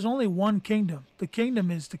that. There is only one kingdom. The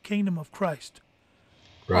kingdom is the kingdom of Christ,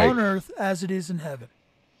 on earth as it is in heaven.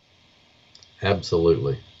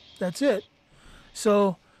 Absolutely. That's it.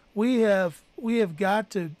 So we have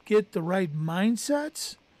got to get the right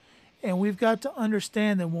mindsets And we've got to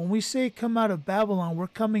understand that when we say come out of Babylon, we're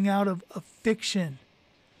coming out of a fiction.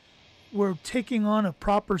 We're taking on a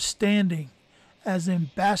proper standing as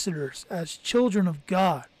ambassadors, as children of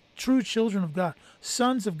God, true children of God,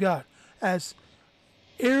 sons of God, as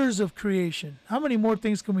heirs of creation. How many more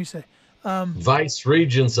things can we say? Vice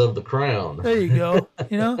regents of the crown. There you go.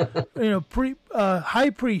 High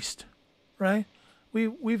priest, right?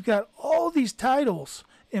 We've got all these titles,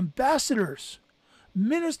 ambassadors,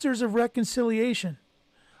 ministers of reconciliation.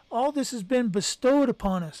 All this has been bestowed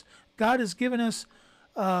upon us. God has given us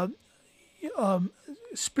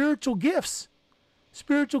spiritual gifts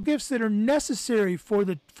that are necessary for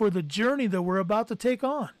the journey that we're about to take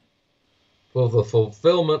on. For the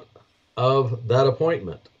fulfillment of that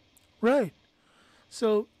appointment. Right.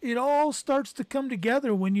 So it all starts to come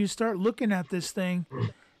together when you start looking at this thing.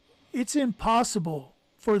 It's impossible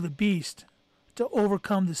for the beast to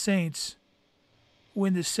overcome the saints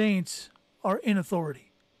when the saints are in authority.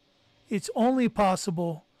 It's only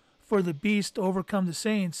possible for the beast to overcome the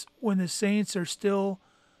saints when the saints are still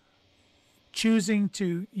choosing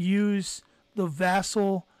to use the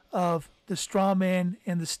vassal of the straw man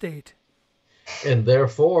and the state. And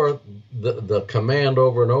therefore, the command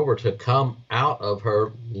over and over to come out of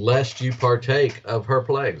her, lest you partake of her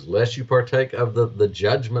plagues, lest you partake of the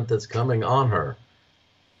judgment that's coming on her.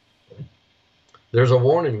 There's a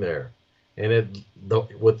warning there. And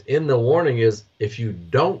within the warning is, if you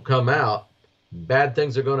don't come out, bad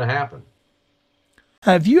things are going to happen.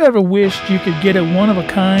 Have you ever wished you could get a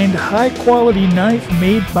one-of-a-kind, high-quality knife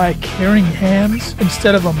made by caring hands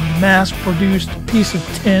instead of a mass-produced piece of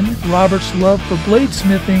tin? Robert's love for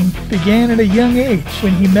bladesmithing began at a young age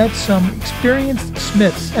when he met some experienced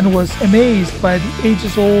smiths and was amazed by the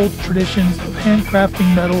ages-old traditions of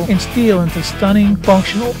handcrafting metal and steel into stunning,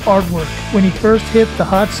 functional artwork. When he first hit the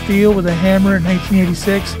hot steel with a hammer in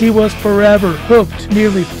 1986, he was forever hooked.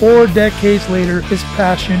 Nearly 4 decades later, his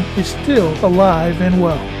passion is still alive and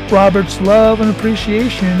well. Robert's love and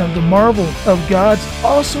appreciation of the marvel of God's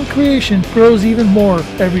awesome creation grows even more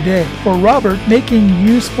every day. For Robert, making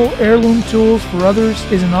useful heirloom tools for others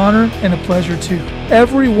is an honor and a pleasure too.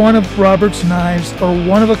 Every one of Robert's knives are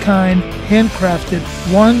one of a kind, handcrafted,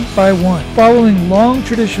 one by one. Following long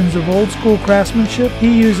traditions of old school craftsmanship,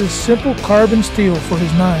 he uses simple carbon steel for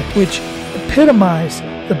his knife, which epitomize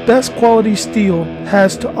the best quality steel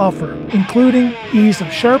has to offer, including ease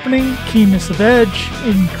of sharpening, keenness of edge,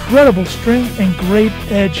 incredible strength, and great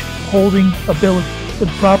edge holding ability. With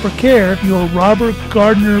proper care, your Robert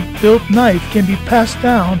Gardner built knife can be passed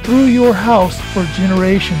down through your house for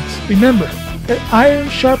generations. Remember that iron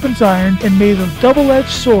sharpens iron, and may the double-edged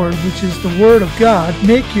sword, which is the word of God,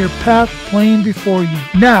 make your path plain before you,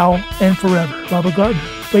 now and forever. Robert Gardner,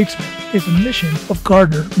 bladesmith, is a mission of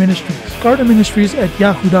Gardner Ministries. Gardner Ministries at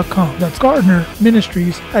yahoo.com. That's Gardner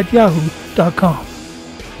Ministries at yahoo.com.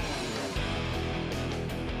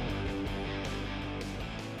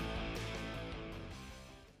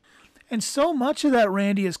 And so much of that,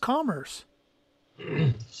 Randy, is commerce.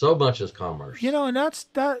 So much is commerce. You know, and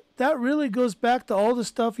that really goes back to all the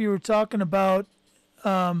stuff you were talking about,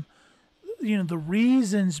 the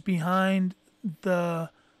reasons behind the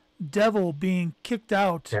devil being kicked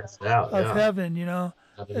out of heaven, and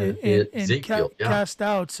cast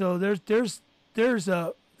out. So there's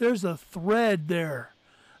a thread there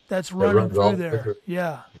that's running through there.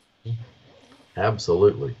 Yeah.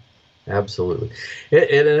 Absolutely. It's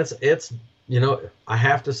I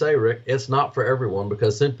have to say, Rick, it's not for everyone,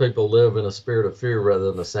 because some people live in a spirit of fear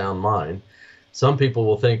rather than a sound mind. Some people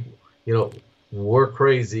will think, we're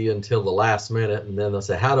crazy until the last minute, and then they'll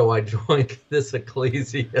say, how do I join this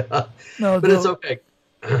ecclesia? No, but it's okay.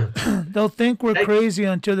 They'll think we're crazy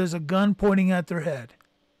until there's a gun pointing at their head.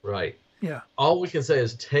 Right. Yeah. All we can say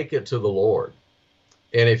is take it to the Lord.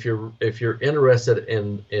 And if you're interested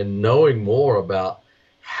in knowing more about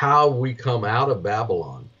how we come out of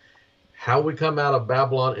Babylon,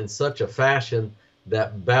 in such a fashion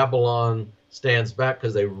that Babylon stands back,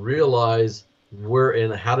 because they realize we're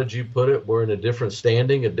in, how did you put it? We're in a different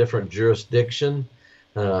standing, a different jurisdiction.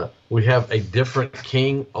 We have a different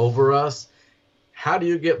king over us. How do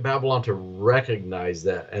you get Babylon to recognize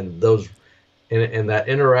that? And that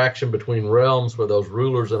interaction between realms, where those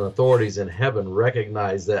rulers and authorities in heaven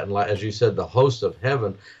recognize that. And as you said, the hosts of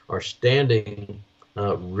heaven are standing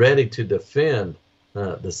ready to defend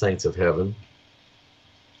the saints of heaven,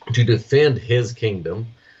 to defend his kingdom.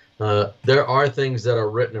 There are things that are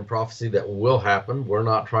written in prophecy that will happen. We're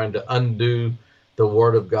not trying to undo the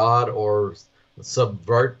word of God or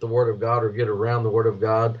subvert the word of God or get around the word of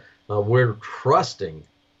God. We're trusting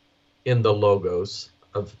in the logos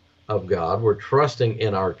of of God. We're trusting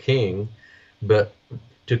in our King. But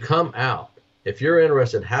to come out, if you're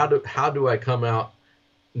interested, how do I come out,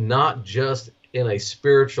 not just in a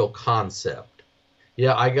spiritual concept?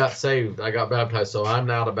 Yeah, I got saved, I got baptized, so I'm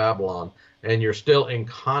out of Babylon. And you're still in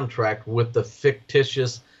contract with the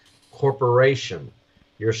fictitious corporation.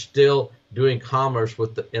 You're still doing commerce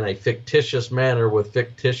in a fictitious manner with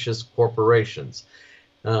fictitious corporations.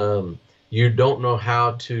 You don't know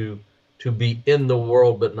how to be in the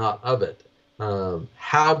world but not of it.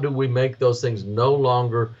 How do we make those things no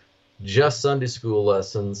longer just Sunday school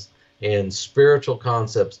lessons and spiritual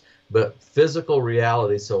concepts, but physical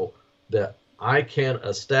reality, so that I can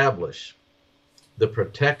establish the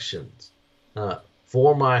protections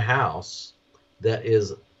for my house that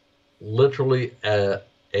is literally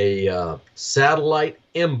a satellite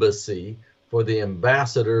embassy for the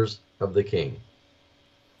ambassadors of the King.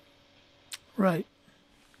 Right.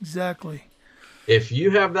 Exactly. If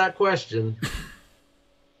you have that question,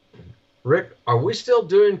 Rick, are we still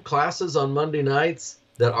doing classes on Monday nights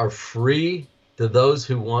that are free to those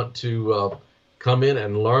who want to come in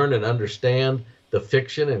and learn and understand the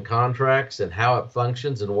fiction and contracts and how it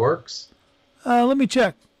functions and works? Let me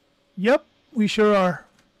check. Yep, we sure are.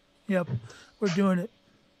 Yep, we're doing it.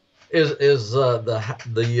 Is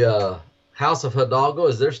the House of Hidalgo,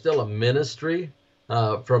 is there still a ministry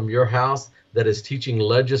from your house that is teaching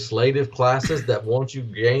legislative classes that once you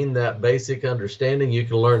gain that basic understanding, you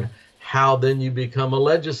can learn how then you become a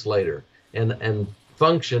legislator and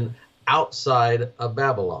function outside of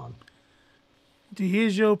Babylon?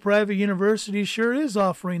 DeHijo Private University sure is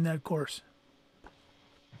offering that course.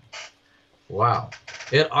 Wow.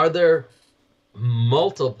 And are there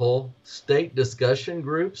multiple state discussion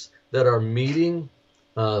groups that are meeting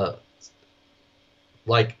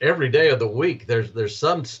like every day of the week? There's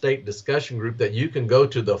some state discussion group that you can go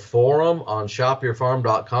to the forum on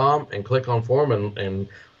shopyourfarm.com and click on forum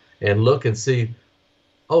and look and see,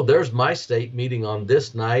 oh, there's my state meeting on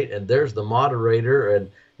this night, and there's the moderator,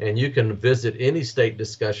 and you can visit any state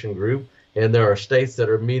discussion group. And there are states that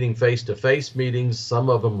are meeting face-to-face meetings, some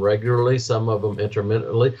of them regularly, some of them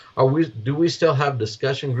intermittently. Do we still have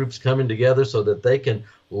discussion groups coming together so that they can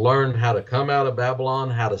learn how to come out of Babylon,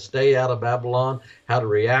 how to stay out of Babylon, how to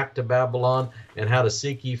react to Babylon, and how to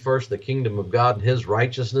seek ye first the kingdom of God and his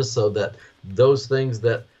righteousness, so that those things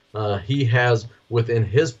that he has within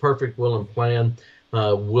his perfect will and plan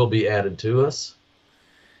will be added to us?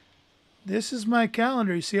 This is my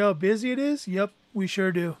calendar. You see how busy it is? Yep, we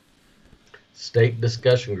sure do. State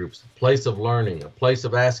discussion groups, a place of learning, a place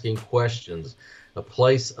of asking questions, a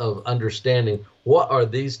place of understanding. What are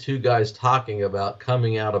these two guys talking about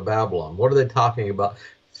coming out of Babylon? What are they talking about?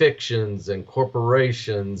 Fictions and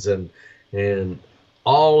corporations and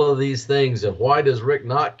all of these things. And why does Rick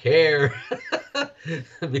not care?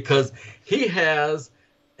 Because he has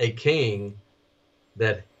a king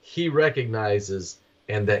that he recognizes,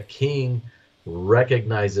 and that king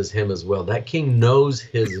recognizes him as well. That king knows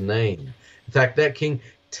his name. In fact, that king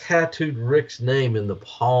tattooed Rick's name in the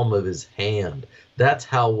palm of his hand. That's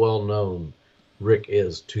how well known Rick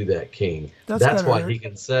is to that king. That's why he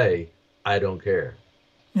can say, I don't care.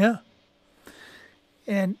 Yeah.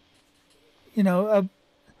 And, you know,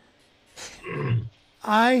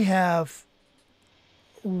 I have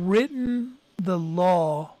written the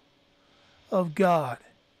law of God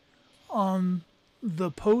on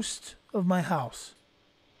the post of my house.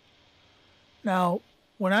 Now,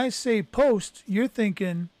 when I say post, you're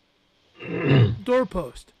thinking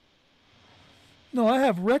doorpost. No, I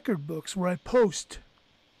have record books where I post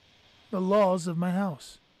the laws of my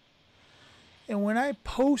house. And when I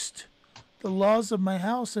post the laws of my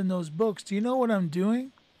house in those books, do you know what I'm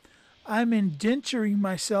doing? I'm indenturing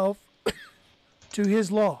myself to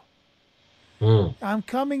his law. I'm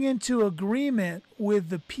coming into agreement with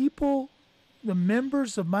the people, the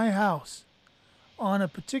members of my house, on a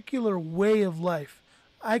particular way of life.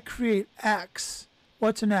 I create acts.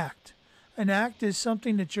 What's an act? An act is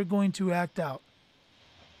something that you're going to act out,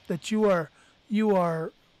 that you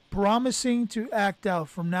are promising to act out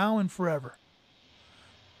from now and forever.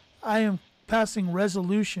 I am passing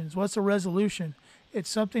resolutions. What's a resolution? It's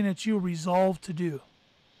something that you resolve to do.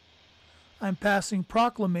 I'm passing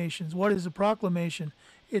proclamations. What is a proclamation?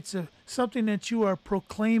 It's something that you are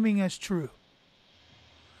proclaiming as true.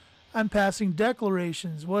 I'm passing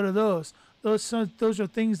declarations. What are those? Those are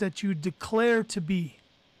things that you declare to be.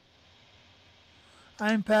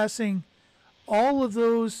 I'm passing all of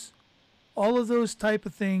those type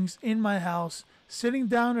of things in my house, sitting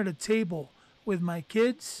down at a table with my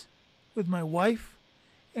kids, with my wife,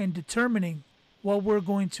 and determining what we're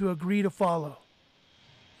going to agree to follow.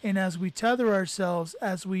 And as we tether ourselves,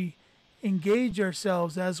 as we engage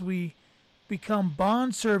ourselves as we become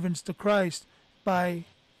bondservants to Christ by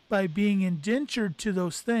being indentured to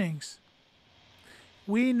those things,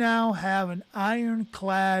 we now have an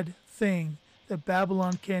ironclad thing that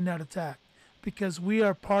Babylon cannot attack, because we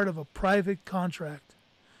are part of a private contract.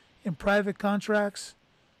 And private contracts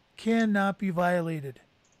cannot be violated.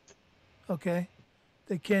 Okay?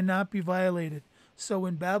 They cannot be violated. So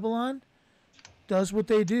when Babylon does what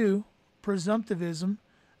they do, presumptivism,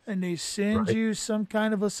 and they send you some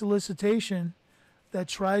kind of a solicitation that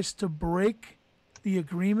tries to break the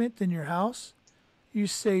agreement in your house, you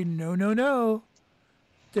say, no, no, no.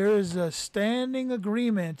 There is a standing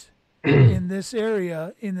agreement in this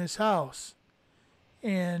area, in this house.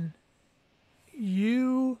 And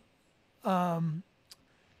you're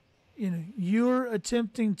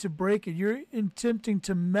attempting to break it. You're attempting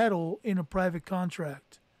to meddle in a private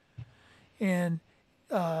contract. And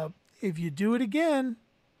if you do it again,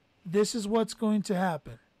 this is what's going to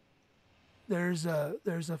happen. There's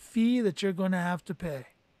a fee that you're going to have to pay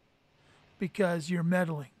because you're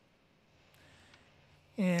meddling.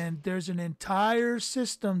 And there's an entire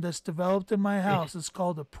system that's developed in my house. It's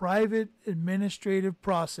called a private administrative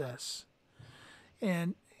process.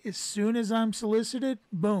 And as soon as I'm solicited,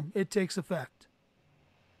 boom, it takes effect.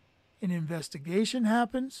 An investigation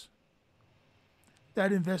happens.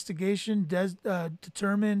 That investigation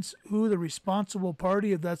determines who the responsible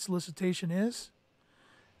party of that solicitation is.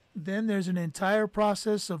 Then there's an entire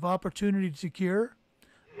process of opportunity to cure.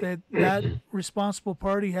 That responsible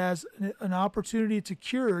party has an opportunity to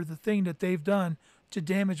cure the thing that they've done to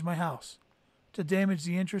damage my house, to damage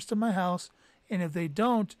the interest of my house. And if they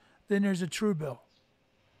don't, then there's a true bill.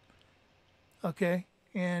 Okay?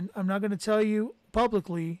 And I'm not going to tell you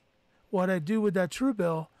publicly what I do with that true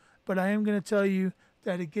bill, but I am going to tell you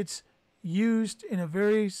that it gets used in a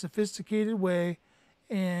very sophisticated way,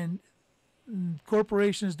 and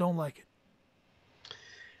corporations don't like it.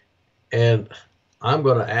 And I'm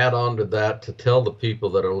going to add on to that to tell the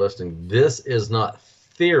people that are listening, this is not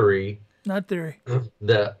theory. Not theory.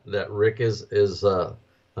 That Rick is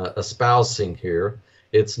espousing here.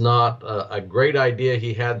 It's not a great idea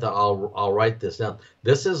he had. I'll write this down.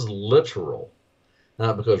 This is literal,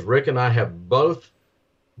 because Rick and I have both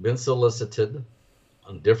been solicited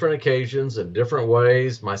on different occasions in different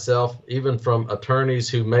ways. Myself, even from attorneys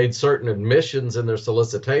who made certain admissions in their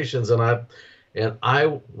solicitations, and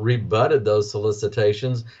I rebutted those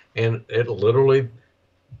solicitations, and it literally,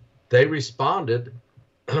 they responded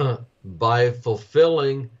by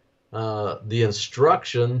fulfilling the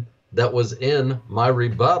instruction that was in my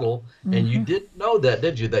rebuttal. Mm-hmm. And you didn't know that,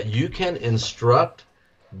 did you? That you can instruct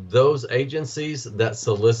those agencies that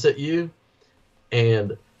solicit you.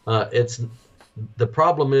 And the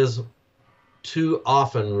problem is too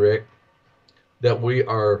often, Rick, that we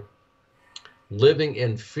are living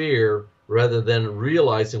in fear rather than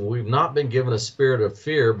realizing we've not been given a spirit of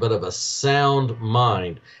fear, but of a sound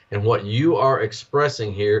mind. And what you are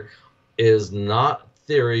expressing here is not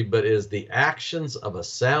theory, but is the actions of a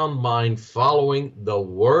sound mind following the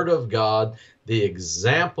Word of God, the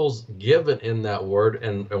examples given in that Word.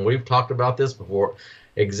 And we've talked about this before,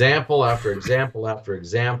 example after example after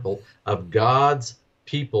example of God's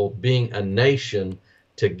people being a nation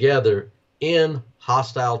together in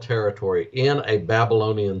hostile territory, in a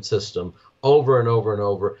Babylonian system, over and over and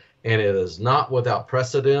over. And it is not without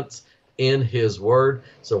precedence in his word.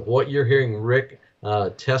 So what you're hearing Rick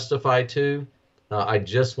testify to, I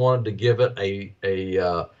just wanted to give it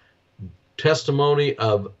a testimony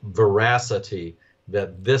of veracity,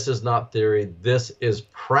 that this is not theory, this is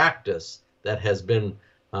practice that has been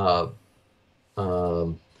I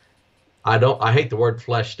hate the word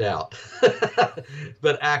fleshed out,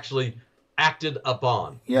 but actually acted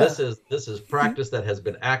upon. Yeah. This is practice that has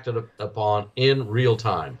been acted upon in real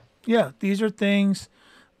time. Yeah, these are things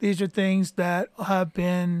that have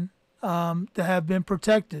been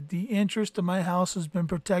protected. The interest of my house has been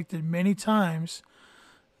protected many times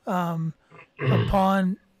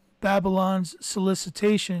upon Babylon's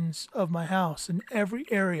solicitations of my house in every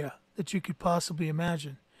area that you could possibly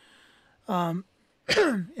imagine. And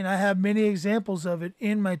I have many examples of it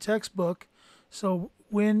in my textbook. So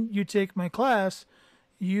when you take my class,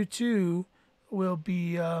 you too will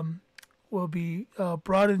be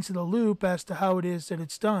brought into the loop as to how it is that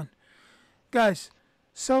it's done. Guys,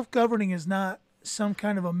 self-governing is not some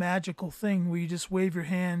kind of a magical thing where you just wave your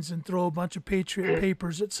hands and throw a bunch of patriot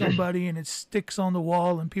papers at somebody and it sticks on the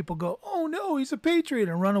wall and people go, "Oh no, he's a patriot,"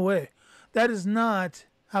 and run away. That is not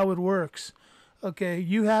how it works. Okay,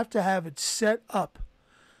 you have to have it set up.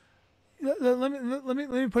 Let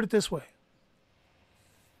me put it this way.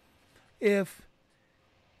 If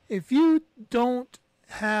If you don't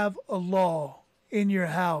have a law in your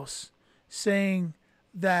house saying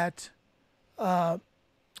that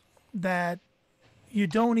that you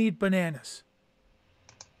don't eat bananas,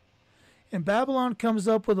 and Babylon comes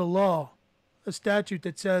up with a law, a statute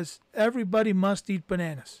that says everybody must eat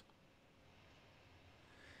bananas,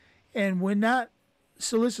 and when that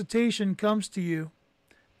solicitation comes to you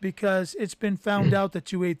because it's been found out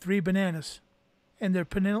that you ate 3 bananas and they're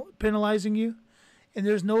penalizing you, and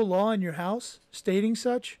there's no law in your house stating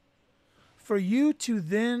such, for you to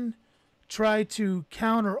then try to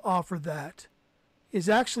counter offer that is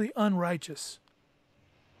actually unrighteous.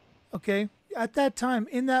 Okay? At that time,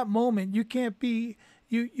 in that moment, you can't be,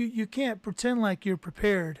 you can't pretend like you're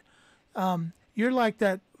prepared. You're like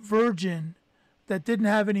that virgin that didn't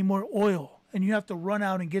have any more oil, and you have to run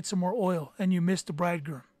out and get some more oil, and you miss the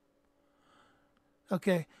bridegroom.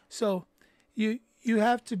 Okay? So you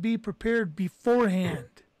have to be prepared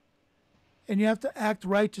beforehand, and you have to act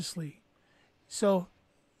righteously. So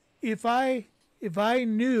if I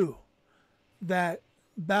knew that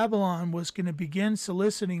Babylon was going to begin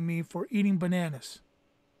soliciting me for eating bananas,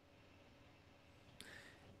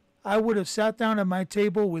 I would have sat down at my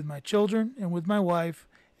table with my children and with my wife,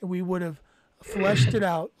 and we would have fleshed it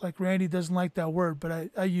out. Like Randy doesn't like that word,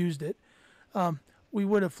 but I used it. We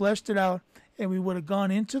would have fleshed it out, and we would have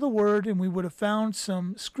gone into the Word, and we would have found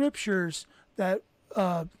some scriptures that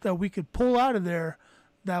we could pull out of there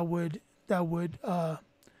that would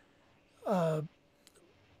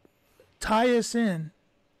tie us in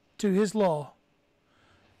to His law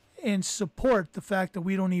and support the fact that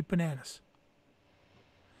we don't eat bananas.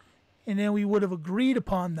 And then we would have agreed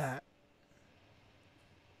upon that.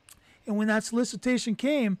 And when that solicitation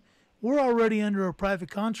came, we're already under a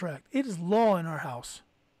private contract. It is law in our house.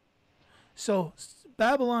 So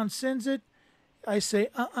Babylon sends it. I say,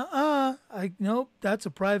 nope, that's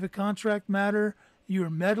a private contract matter. You're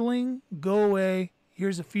meddling. Go away.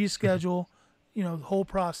 Here's a fee schedule. The whole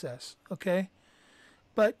process. Okay?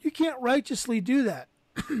 But you can't righteously do that.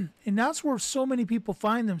 And that's where so many people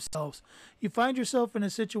find themselves. You find yourself in a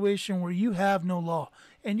situation where you have no law.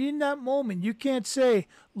 And in that moment, you can't say,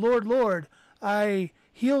 Lord, Lord, I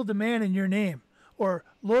healed the man in your name. Or,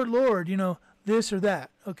 Lord, Lord, this or that.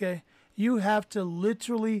 Okay? You have to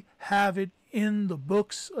literally have it in the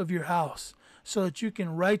books of your house so that you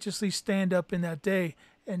can righteously stand up in that day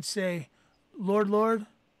and say, Lord, Lord,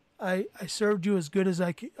 I served you as good as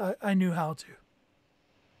I knew how to.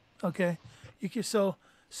 Okay? You can, so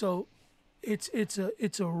it's a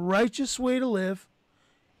righteous way to live.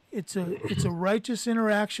 It's a righteous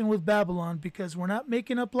interaction with Babylon because we're not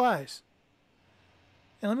making up lies.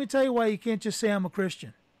 And let me tell you why you can't just say I'm a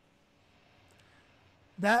Christian.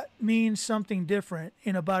 That means something different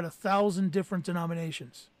in about 1,000 different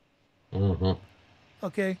denominations. Mm-hmm.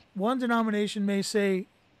 Okay? One denomination may say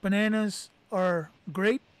bananas are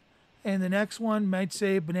great, and the next one might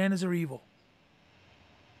say bananas are evil.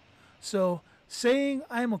 So saying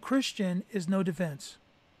I'm a Christian is no defense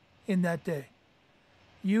in that day.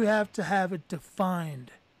 You have to have it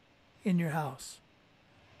defined in your house.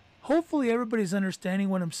 Hopefully everybody's understanding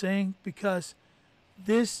what I'm saying, because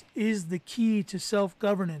this is the key to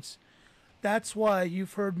self-governance. That's why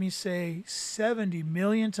you've heard me say 70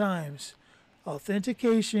 million times,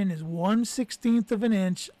 authentication is 1/16 of an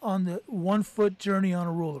inch on the 1 foot journey on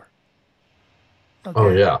a ruler. Okay? Oh,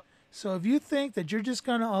 yeah. So if you think that you're just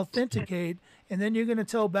going to authenticate and then you're going to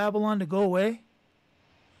tell Babylon to go away,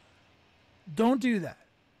 don't do that.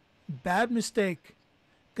 Bad mistake,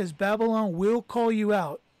 because Babylon will call you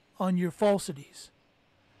out on your falsities.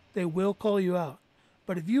 They will call you out.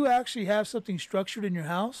 But if you actually have something structured in your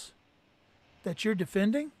house that you're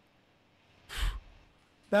defending,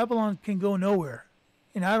 Babylon can go nowhere.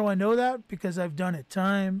 And how do I know that? Because I've done it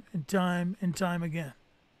time and time and time again.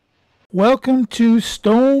 Welcome to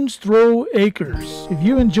Stone's Throw Acres. If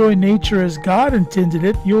you enjoy nature as God intended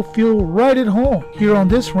it, you'll feel right at home. Here on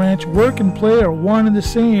this ranch, work and play are one and the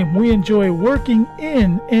same. We enjoy working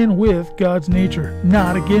in and with God's nature,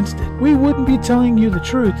 not against it. We wouldn't be telling you the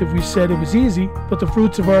truth if we said it was easy, but the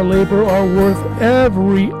fruits of our labor are worth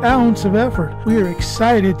every ounce of effort. We are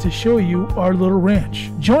excited to show you our little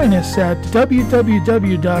ranch. Join us at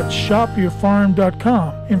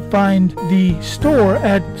www.shopyourfarm.com and find the store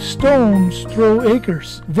at Stone's Throw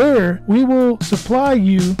Acres. There, we will supply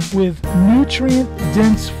you with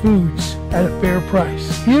nutrient-dense foods at a fair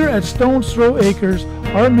price. Here at Stone's Throw Acres,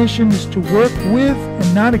 Our mission is to work with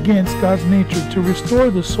and not against God's nature to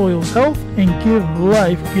restore the soil's health and give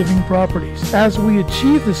life-giving properties. As we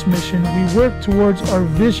achieve this mission, we work towards our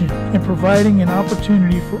vision in providing an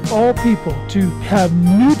opportunity for all people to have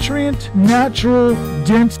nutrient, natural,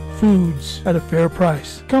 dense foods at a fair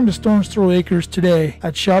price. Come to Stone's Throw Acres today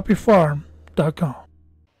at shopyourfarm.com.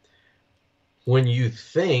 When you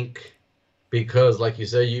think, because like you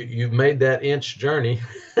say, you've made that inch journey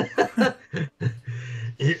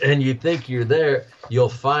and you think you're there, you'll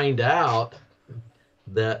find out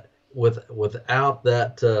that without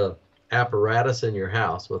that apparatus in your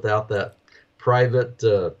house, without that private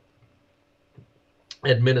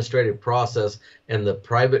administrative process and the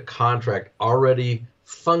private contract already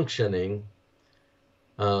functioning,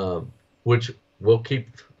 which will keep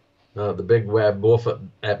the big bad wolf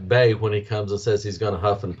at bay when he comes and says he's going to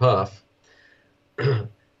huff and puff.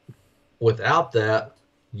 Without that,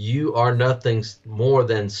 you are nothing more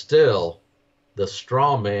than still the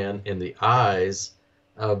straw man in the eyes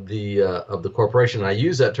of the corporation. I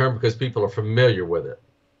use that term because people are familiar with it.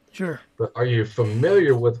 Sure. But are you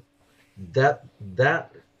familiar with that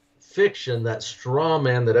fiction, that straw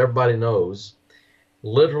man that everybody knows,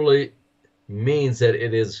 literally means that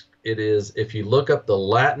it is, if you look up the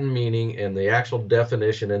Latin meaning and the actual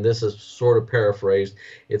definition, and this is sort of paraphrased,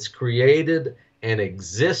 it's created and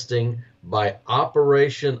existing by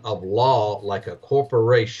operation of law like a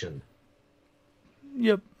corporation.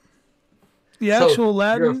 Yep. The actual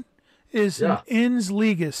Latin is an ens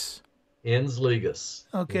legis. Ens legis.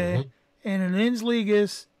 Okay. And an ens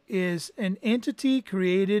legis is an entity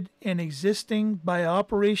created and existing by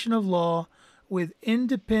operation of law with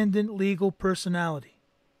independent legal personality.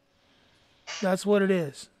 That's what it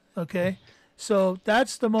is. Okay. So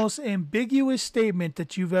that's the most ambiguous statement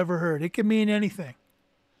that you've ever heard. It can mean anything.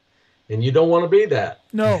 And you don't want to be that.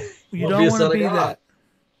 No, you don't want to be that.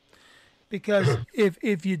 Because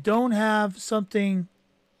if you don't have something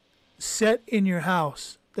set in your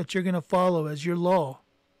house that you're going to follow as your law,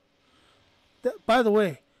 by the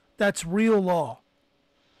way, that's real law.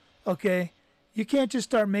 Okay? You can't just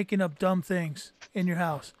start making up dumb things in your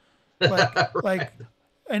house. Like, right. Like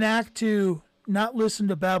an act to not listen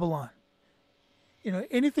to Babylon. You know,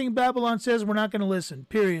 anything Babylon says, we're not going to listen,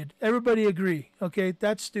 period. Everybody agree, okay?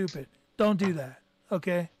 That's stupid. Don't do that,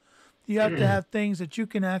 okay? You have to have things that you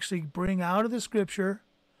can actually bring out of the Scripture,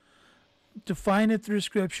 define it through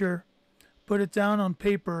Scripture, put it down on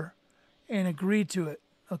paper, and agree to it,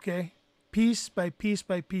 okay? Piece by piece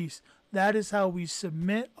by piece. That is how we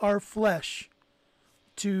submit our flesh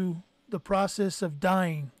to the process of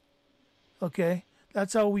dying, okay?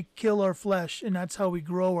 That's how we kill our flesh, and that's how we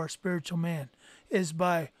grow our spiritual man. Is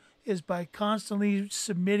by constantly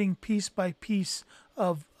submitting piece by piece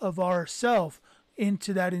of ourself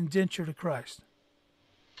into that indenture to Christ.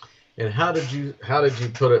 And how did you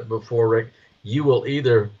put it before, Rick? You will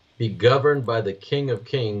either be governed by the King of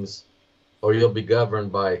Kings, or you'll be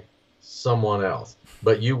governed by someone else.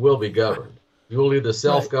 But you will be governed. You will either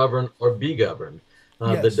self-govern or be governed.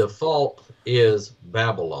 Yes. The default is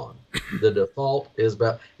Babylon. The default is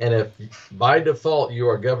and if by default you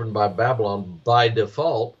are governed by Babylon, by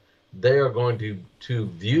default they are going to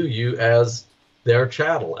view you as their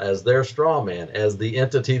chattel, as their straw man, as the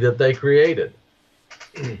entity that they created.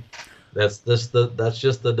 That's just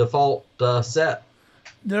the default set.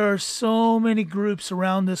 There are so many groups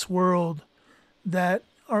around this world that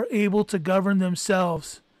are able to govern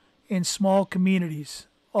themselves in small communities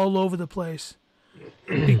all over the place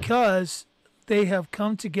because they have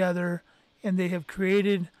come together and they have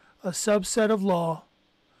created a subset of law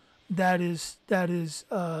that is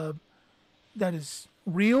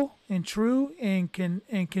real and true and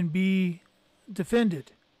can be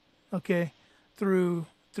defended, okay, through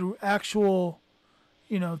actual,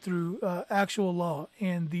 actual law.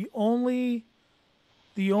 And the only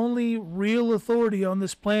real authority on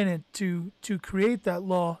this planet to create that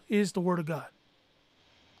law is the Word of God.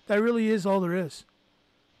 That really is all there is.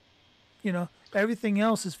 Everything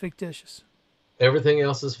else is fictitious. Everything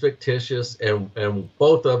else is fictitious, and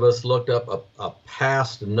both of us looked up a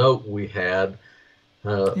past note we had.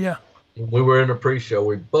 We were in a pre-show.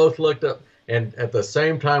 We both looked up, and at the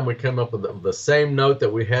same time, we came up with the same note that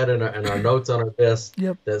we had in our notes on our desk.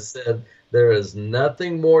 Yep. That said, there is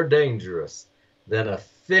nothing more dangerous than a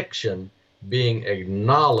fiction being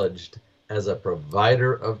acknowledged as a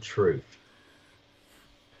provider of truth.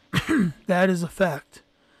 That is a fact.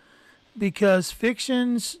 Because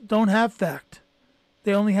fictions don't have fact.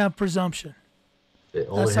 They only have presumption.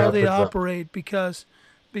 That's how they operate because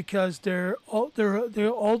the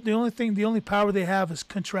only power they have is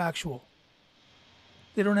contractual.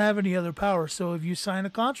 They don't have any other power. So if you sign a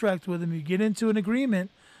contract with them, you get into an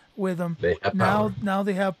agreement with them. They have power. Now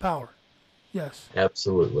they have power. Yes.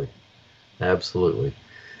 Absolutely. Absolutely.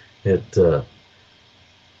 It.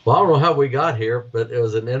 Well, I don't know how we got here, but it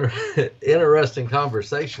was an interesting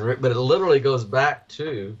conversation, Rick. But it literally goes back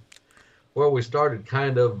to where we started,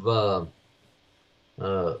 kind of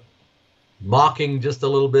mocking just a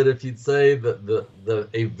little bit, if you'd say, the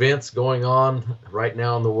events going on right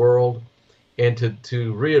now in the world, and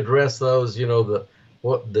to readdress those, the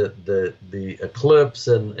eclipse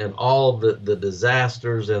and all the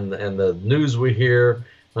disasters and the news we hear,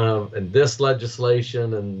 and this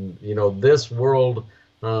legislation and this world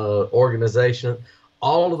organization.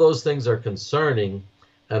 All of those things are concerning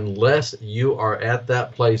unless you are at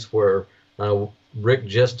that place where Rick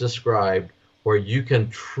just described, where you can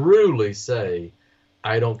truly say,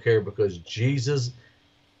 I don't care, because Jesus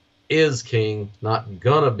is king, not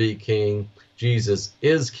gonna be king. Jesus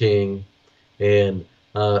is king, and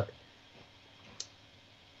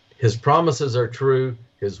his promises are true.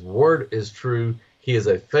 His word is true. He is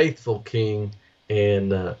a faithful king,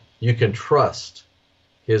 and you can trust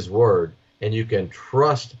his word, and you can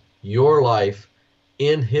trust your life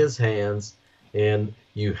in his hands. And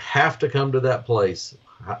you have to come to that place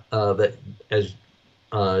that, as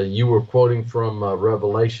you were quoting from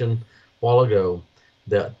Revelation a while ago,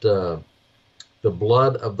 that the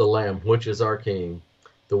blood of the Lamb, which is our King,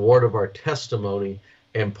 the word of our testimony,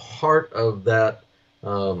 and part of that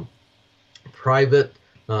private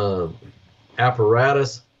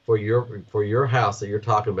apparatus for your house that you're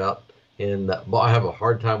talking about. And I have a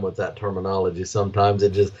hard time with that terminology sometimes.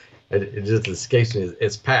 It just escapes me.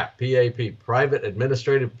 It's PAP, P-A-P, private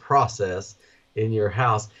administrative process in your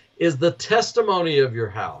house, is the testimony of your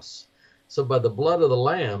house. So by the blood of the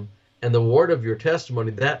Lamb and the word of your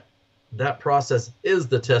testimony, that process is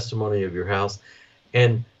the testimony of your house.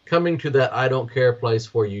 And coming to that I don't care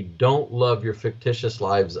place where you don't love your fictitious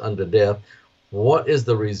lives unto death, what is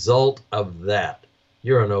the result of that?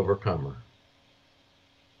 You're an overcomer.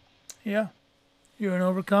 Yeah, you're an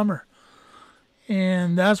overcomer.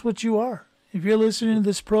 And that's what you are. If you're listening to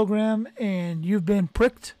this program and you've been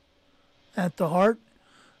pricked at the heart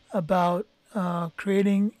about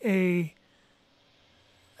creating a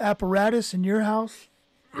apparatus in your house,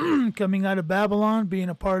 coming out of Babylon, being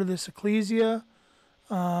a part of this ecclesia,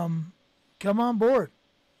 come on board.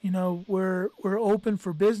 We're open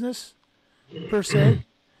for business, per se,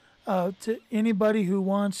 to anybody who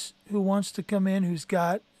wants to come in, who's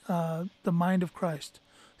got the mind of Christ.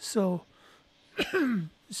 So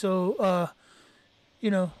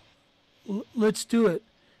let's do it.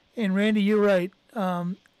 And Randy, you're right. I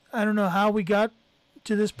don't know how we got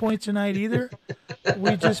to this point tonight either.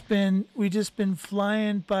 we just been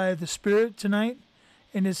flying by the Spirit tonight,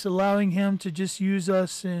 and it's allowing Him to just use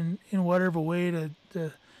us in whatever way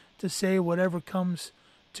to say whatever comes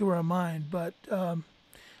to our mind. But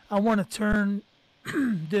I want to turn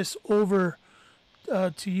this over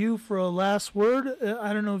to you for a last word.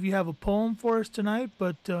 I don't know if you have a poem for us tonight,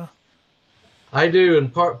 but I do.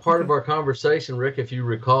 And part of our conversation, Rick, if you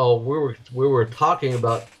recall, we were talking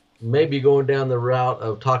about maybe going down the route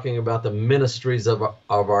of talking about the ministries of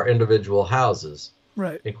our individual houses.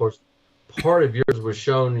 Right. And of course, part of yours was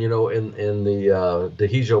shown, in the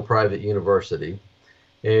Dehijo Private University,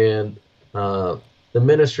 and the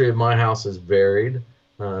ministry of my house is varied,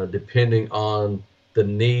 depending on the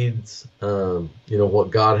needs,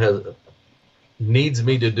 what God needs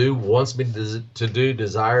me to do, wants me to do,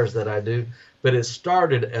 desires that I do. But it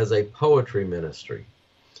started as a poetry ministry,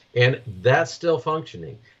 and that's still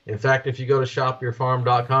functioning. In fact, if you go to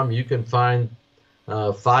shopyourfarm.com, you can find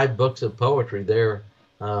 5 books of poetry there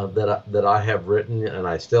that I have written, and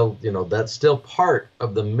I still, that's still part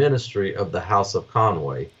of the ministry of the House of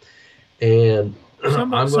Conway. And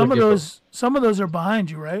some of those are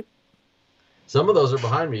behind you, right? Some of those are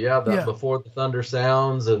behind me, yeah. Before the Thunder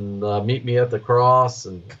Sounds and Meet Me at the Cross,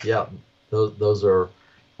 and yeah, those are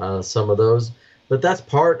some of those. But that's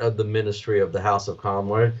part of the ministry of the House of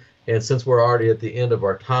Conway. And since we're already at the end of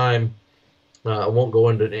our time, I won't go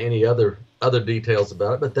into any other details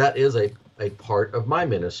about it. But that is a part of my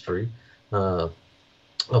ministry of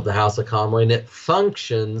the House of Conway, and it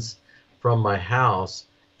functions from my house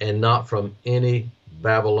and not from any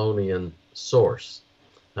Babylonian source.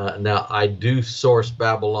 Now, I do source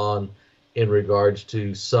Babylon in regards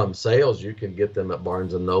to some sales. You can get them at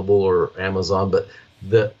Barnes & Noble or Amazon, but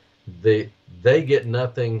they get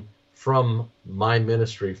nothing from my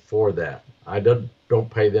ministry for that. I don't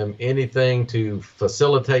pay them anything to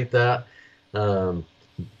facilitate that.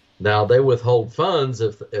 Now, they withhold funds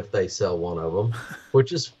if they sell one of them,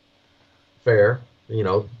 which is fair.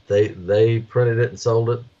 they printed it and sold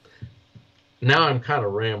it. Now I'm kind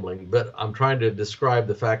of rambling, but I'm trying to describe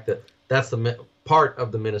the fact that that's the part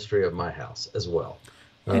of the ministry of my house as well.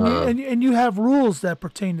 And you have rules that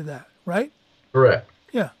pertain to that, right? Correct.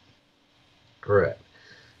 Yeah. Correct.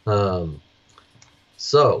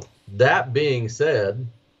 So that being said,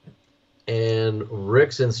 and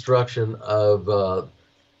Rick's instruction of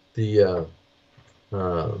the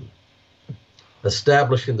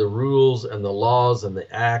establishing the rules and the laws and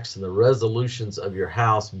the acts and the resolutions of your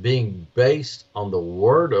house being based on the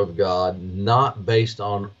Word of God, not based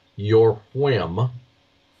on your whim,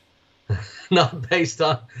 not based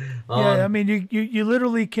on yeah, I mean, you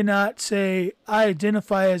literally cannot say, I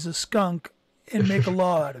identify as a skunk and make a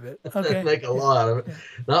law out of it. Okay. Make a law out of it. Yeah.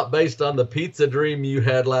 Not based on the pizza dream you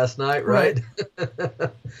had last night, right?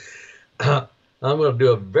 I'm going to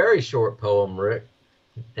do a very short poem, Rick,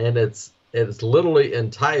 and it's literally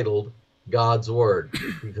entitled God's Word,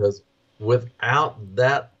 because without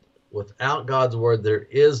God's Word, there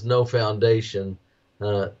is no foundation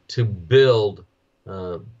to build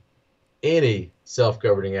any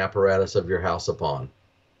self-governing apparatus of your house upon.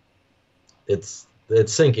 It's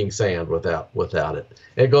sinking sand without it.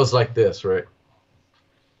 It goes like this, Rick.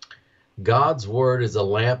 God's Word is a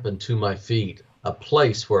lamp unto my feet, a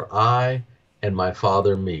place where I and my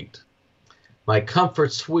Father meet. My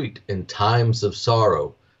comfort sweet in times of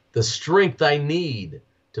sorrow, the strength I need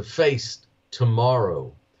to face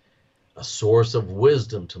tomorrow, a source of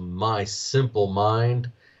wisdom to my simple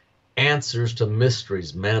mind, answers to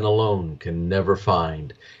mysteries man alone can never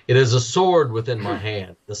find. It is a sword within my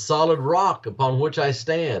hand, the solid rock upon which I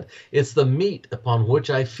stand. It's the meat upon which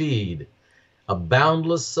I feed, a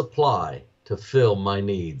boundless supply to fill my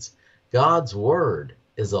needs. God's Word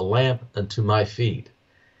is a lamp unto my feet.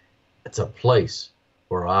 It's a place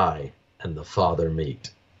where I and the Father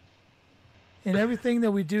meet. And everything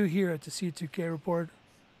that we do here at the C2K Report,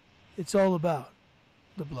 it's all about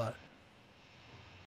the blood.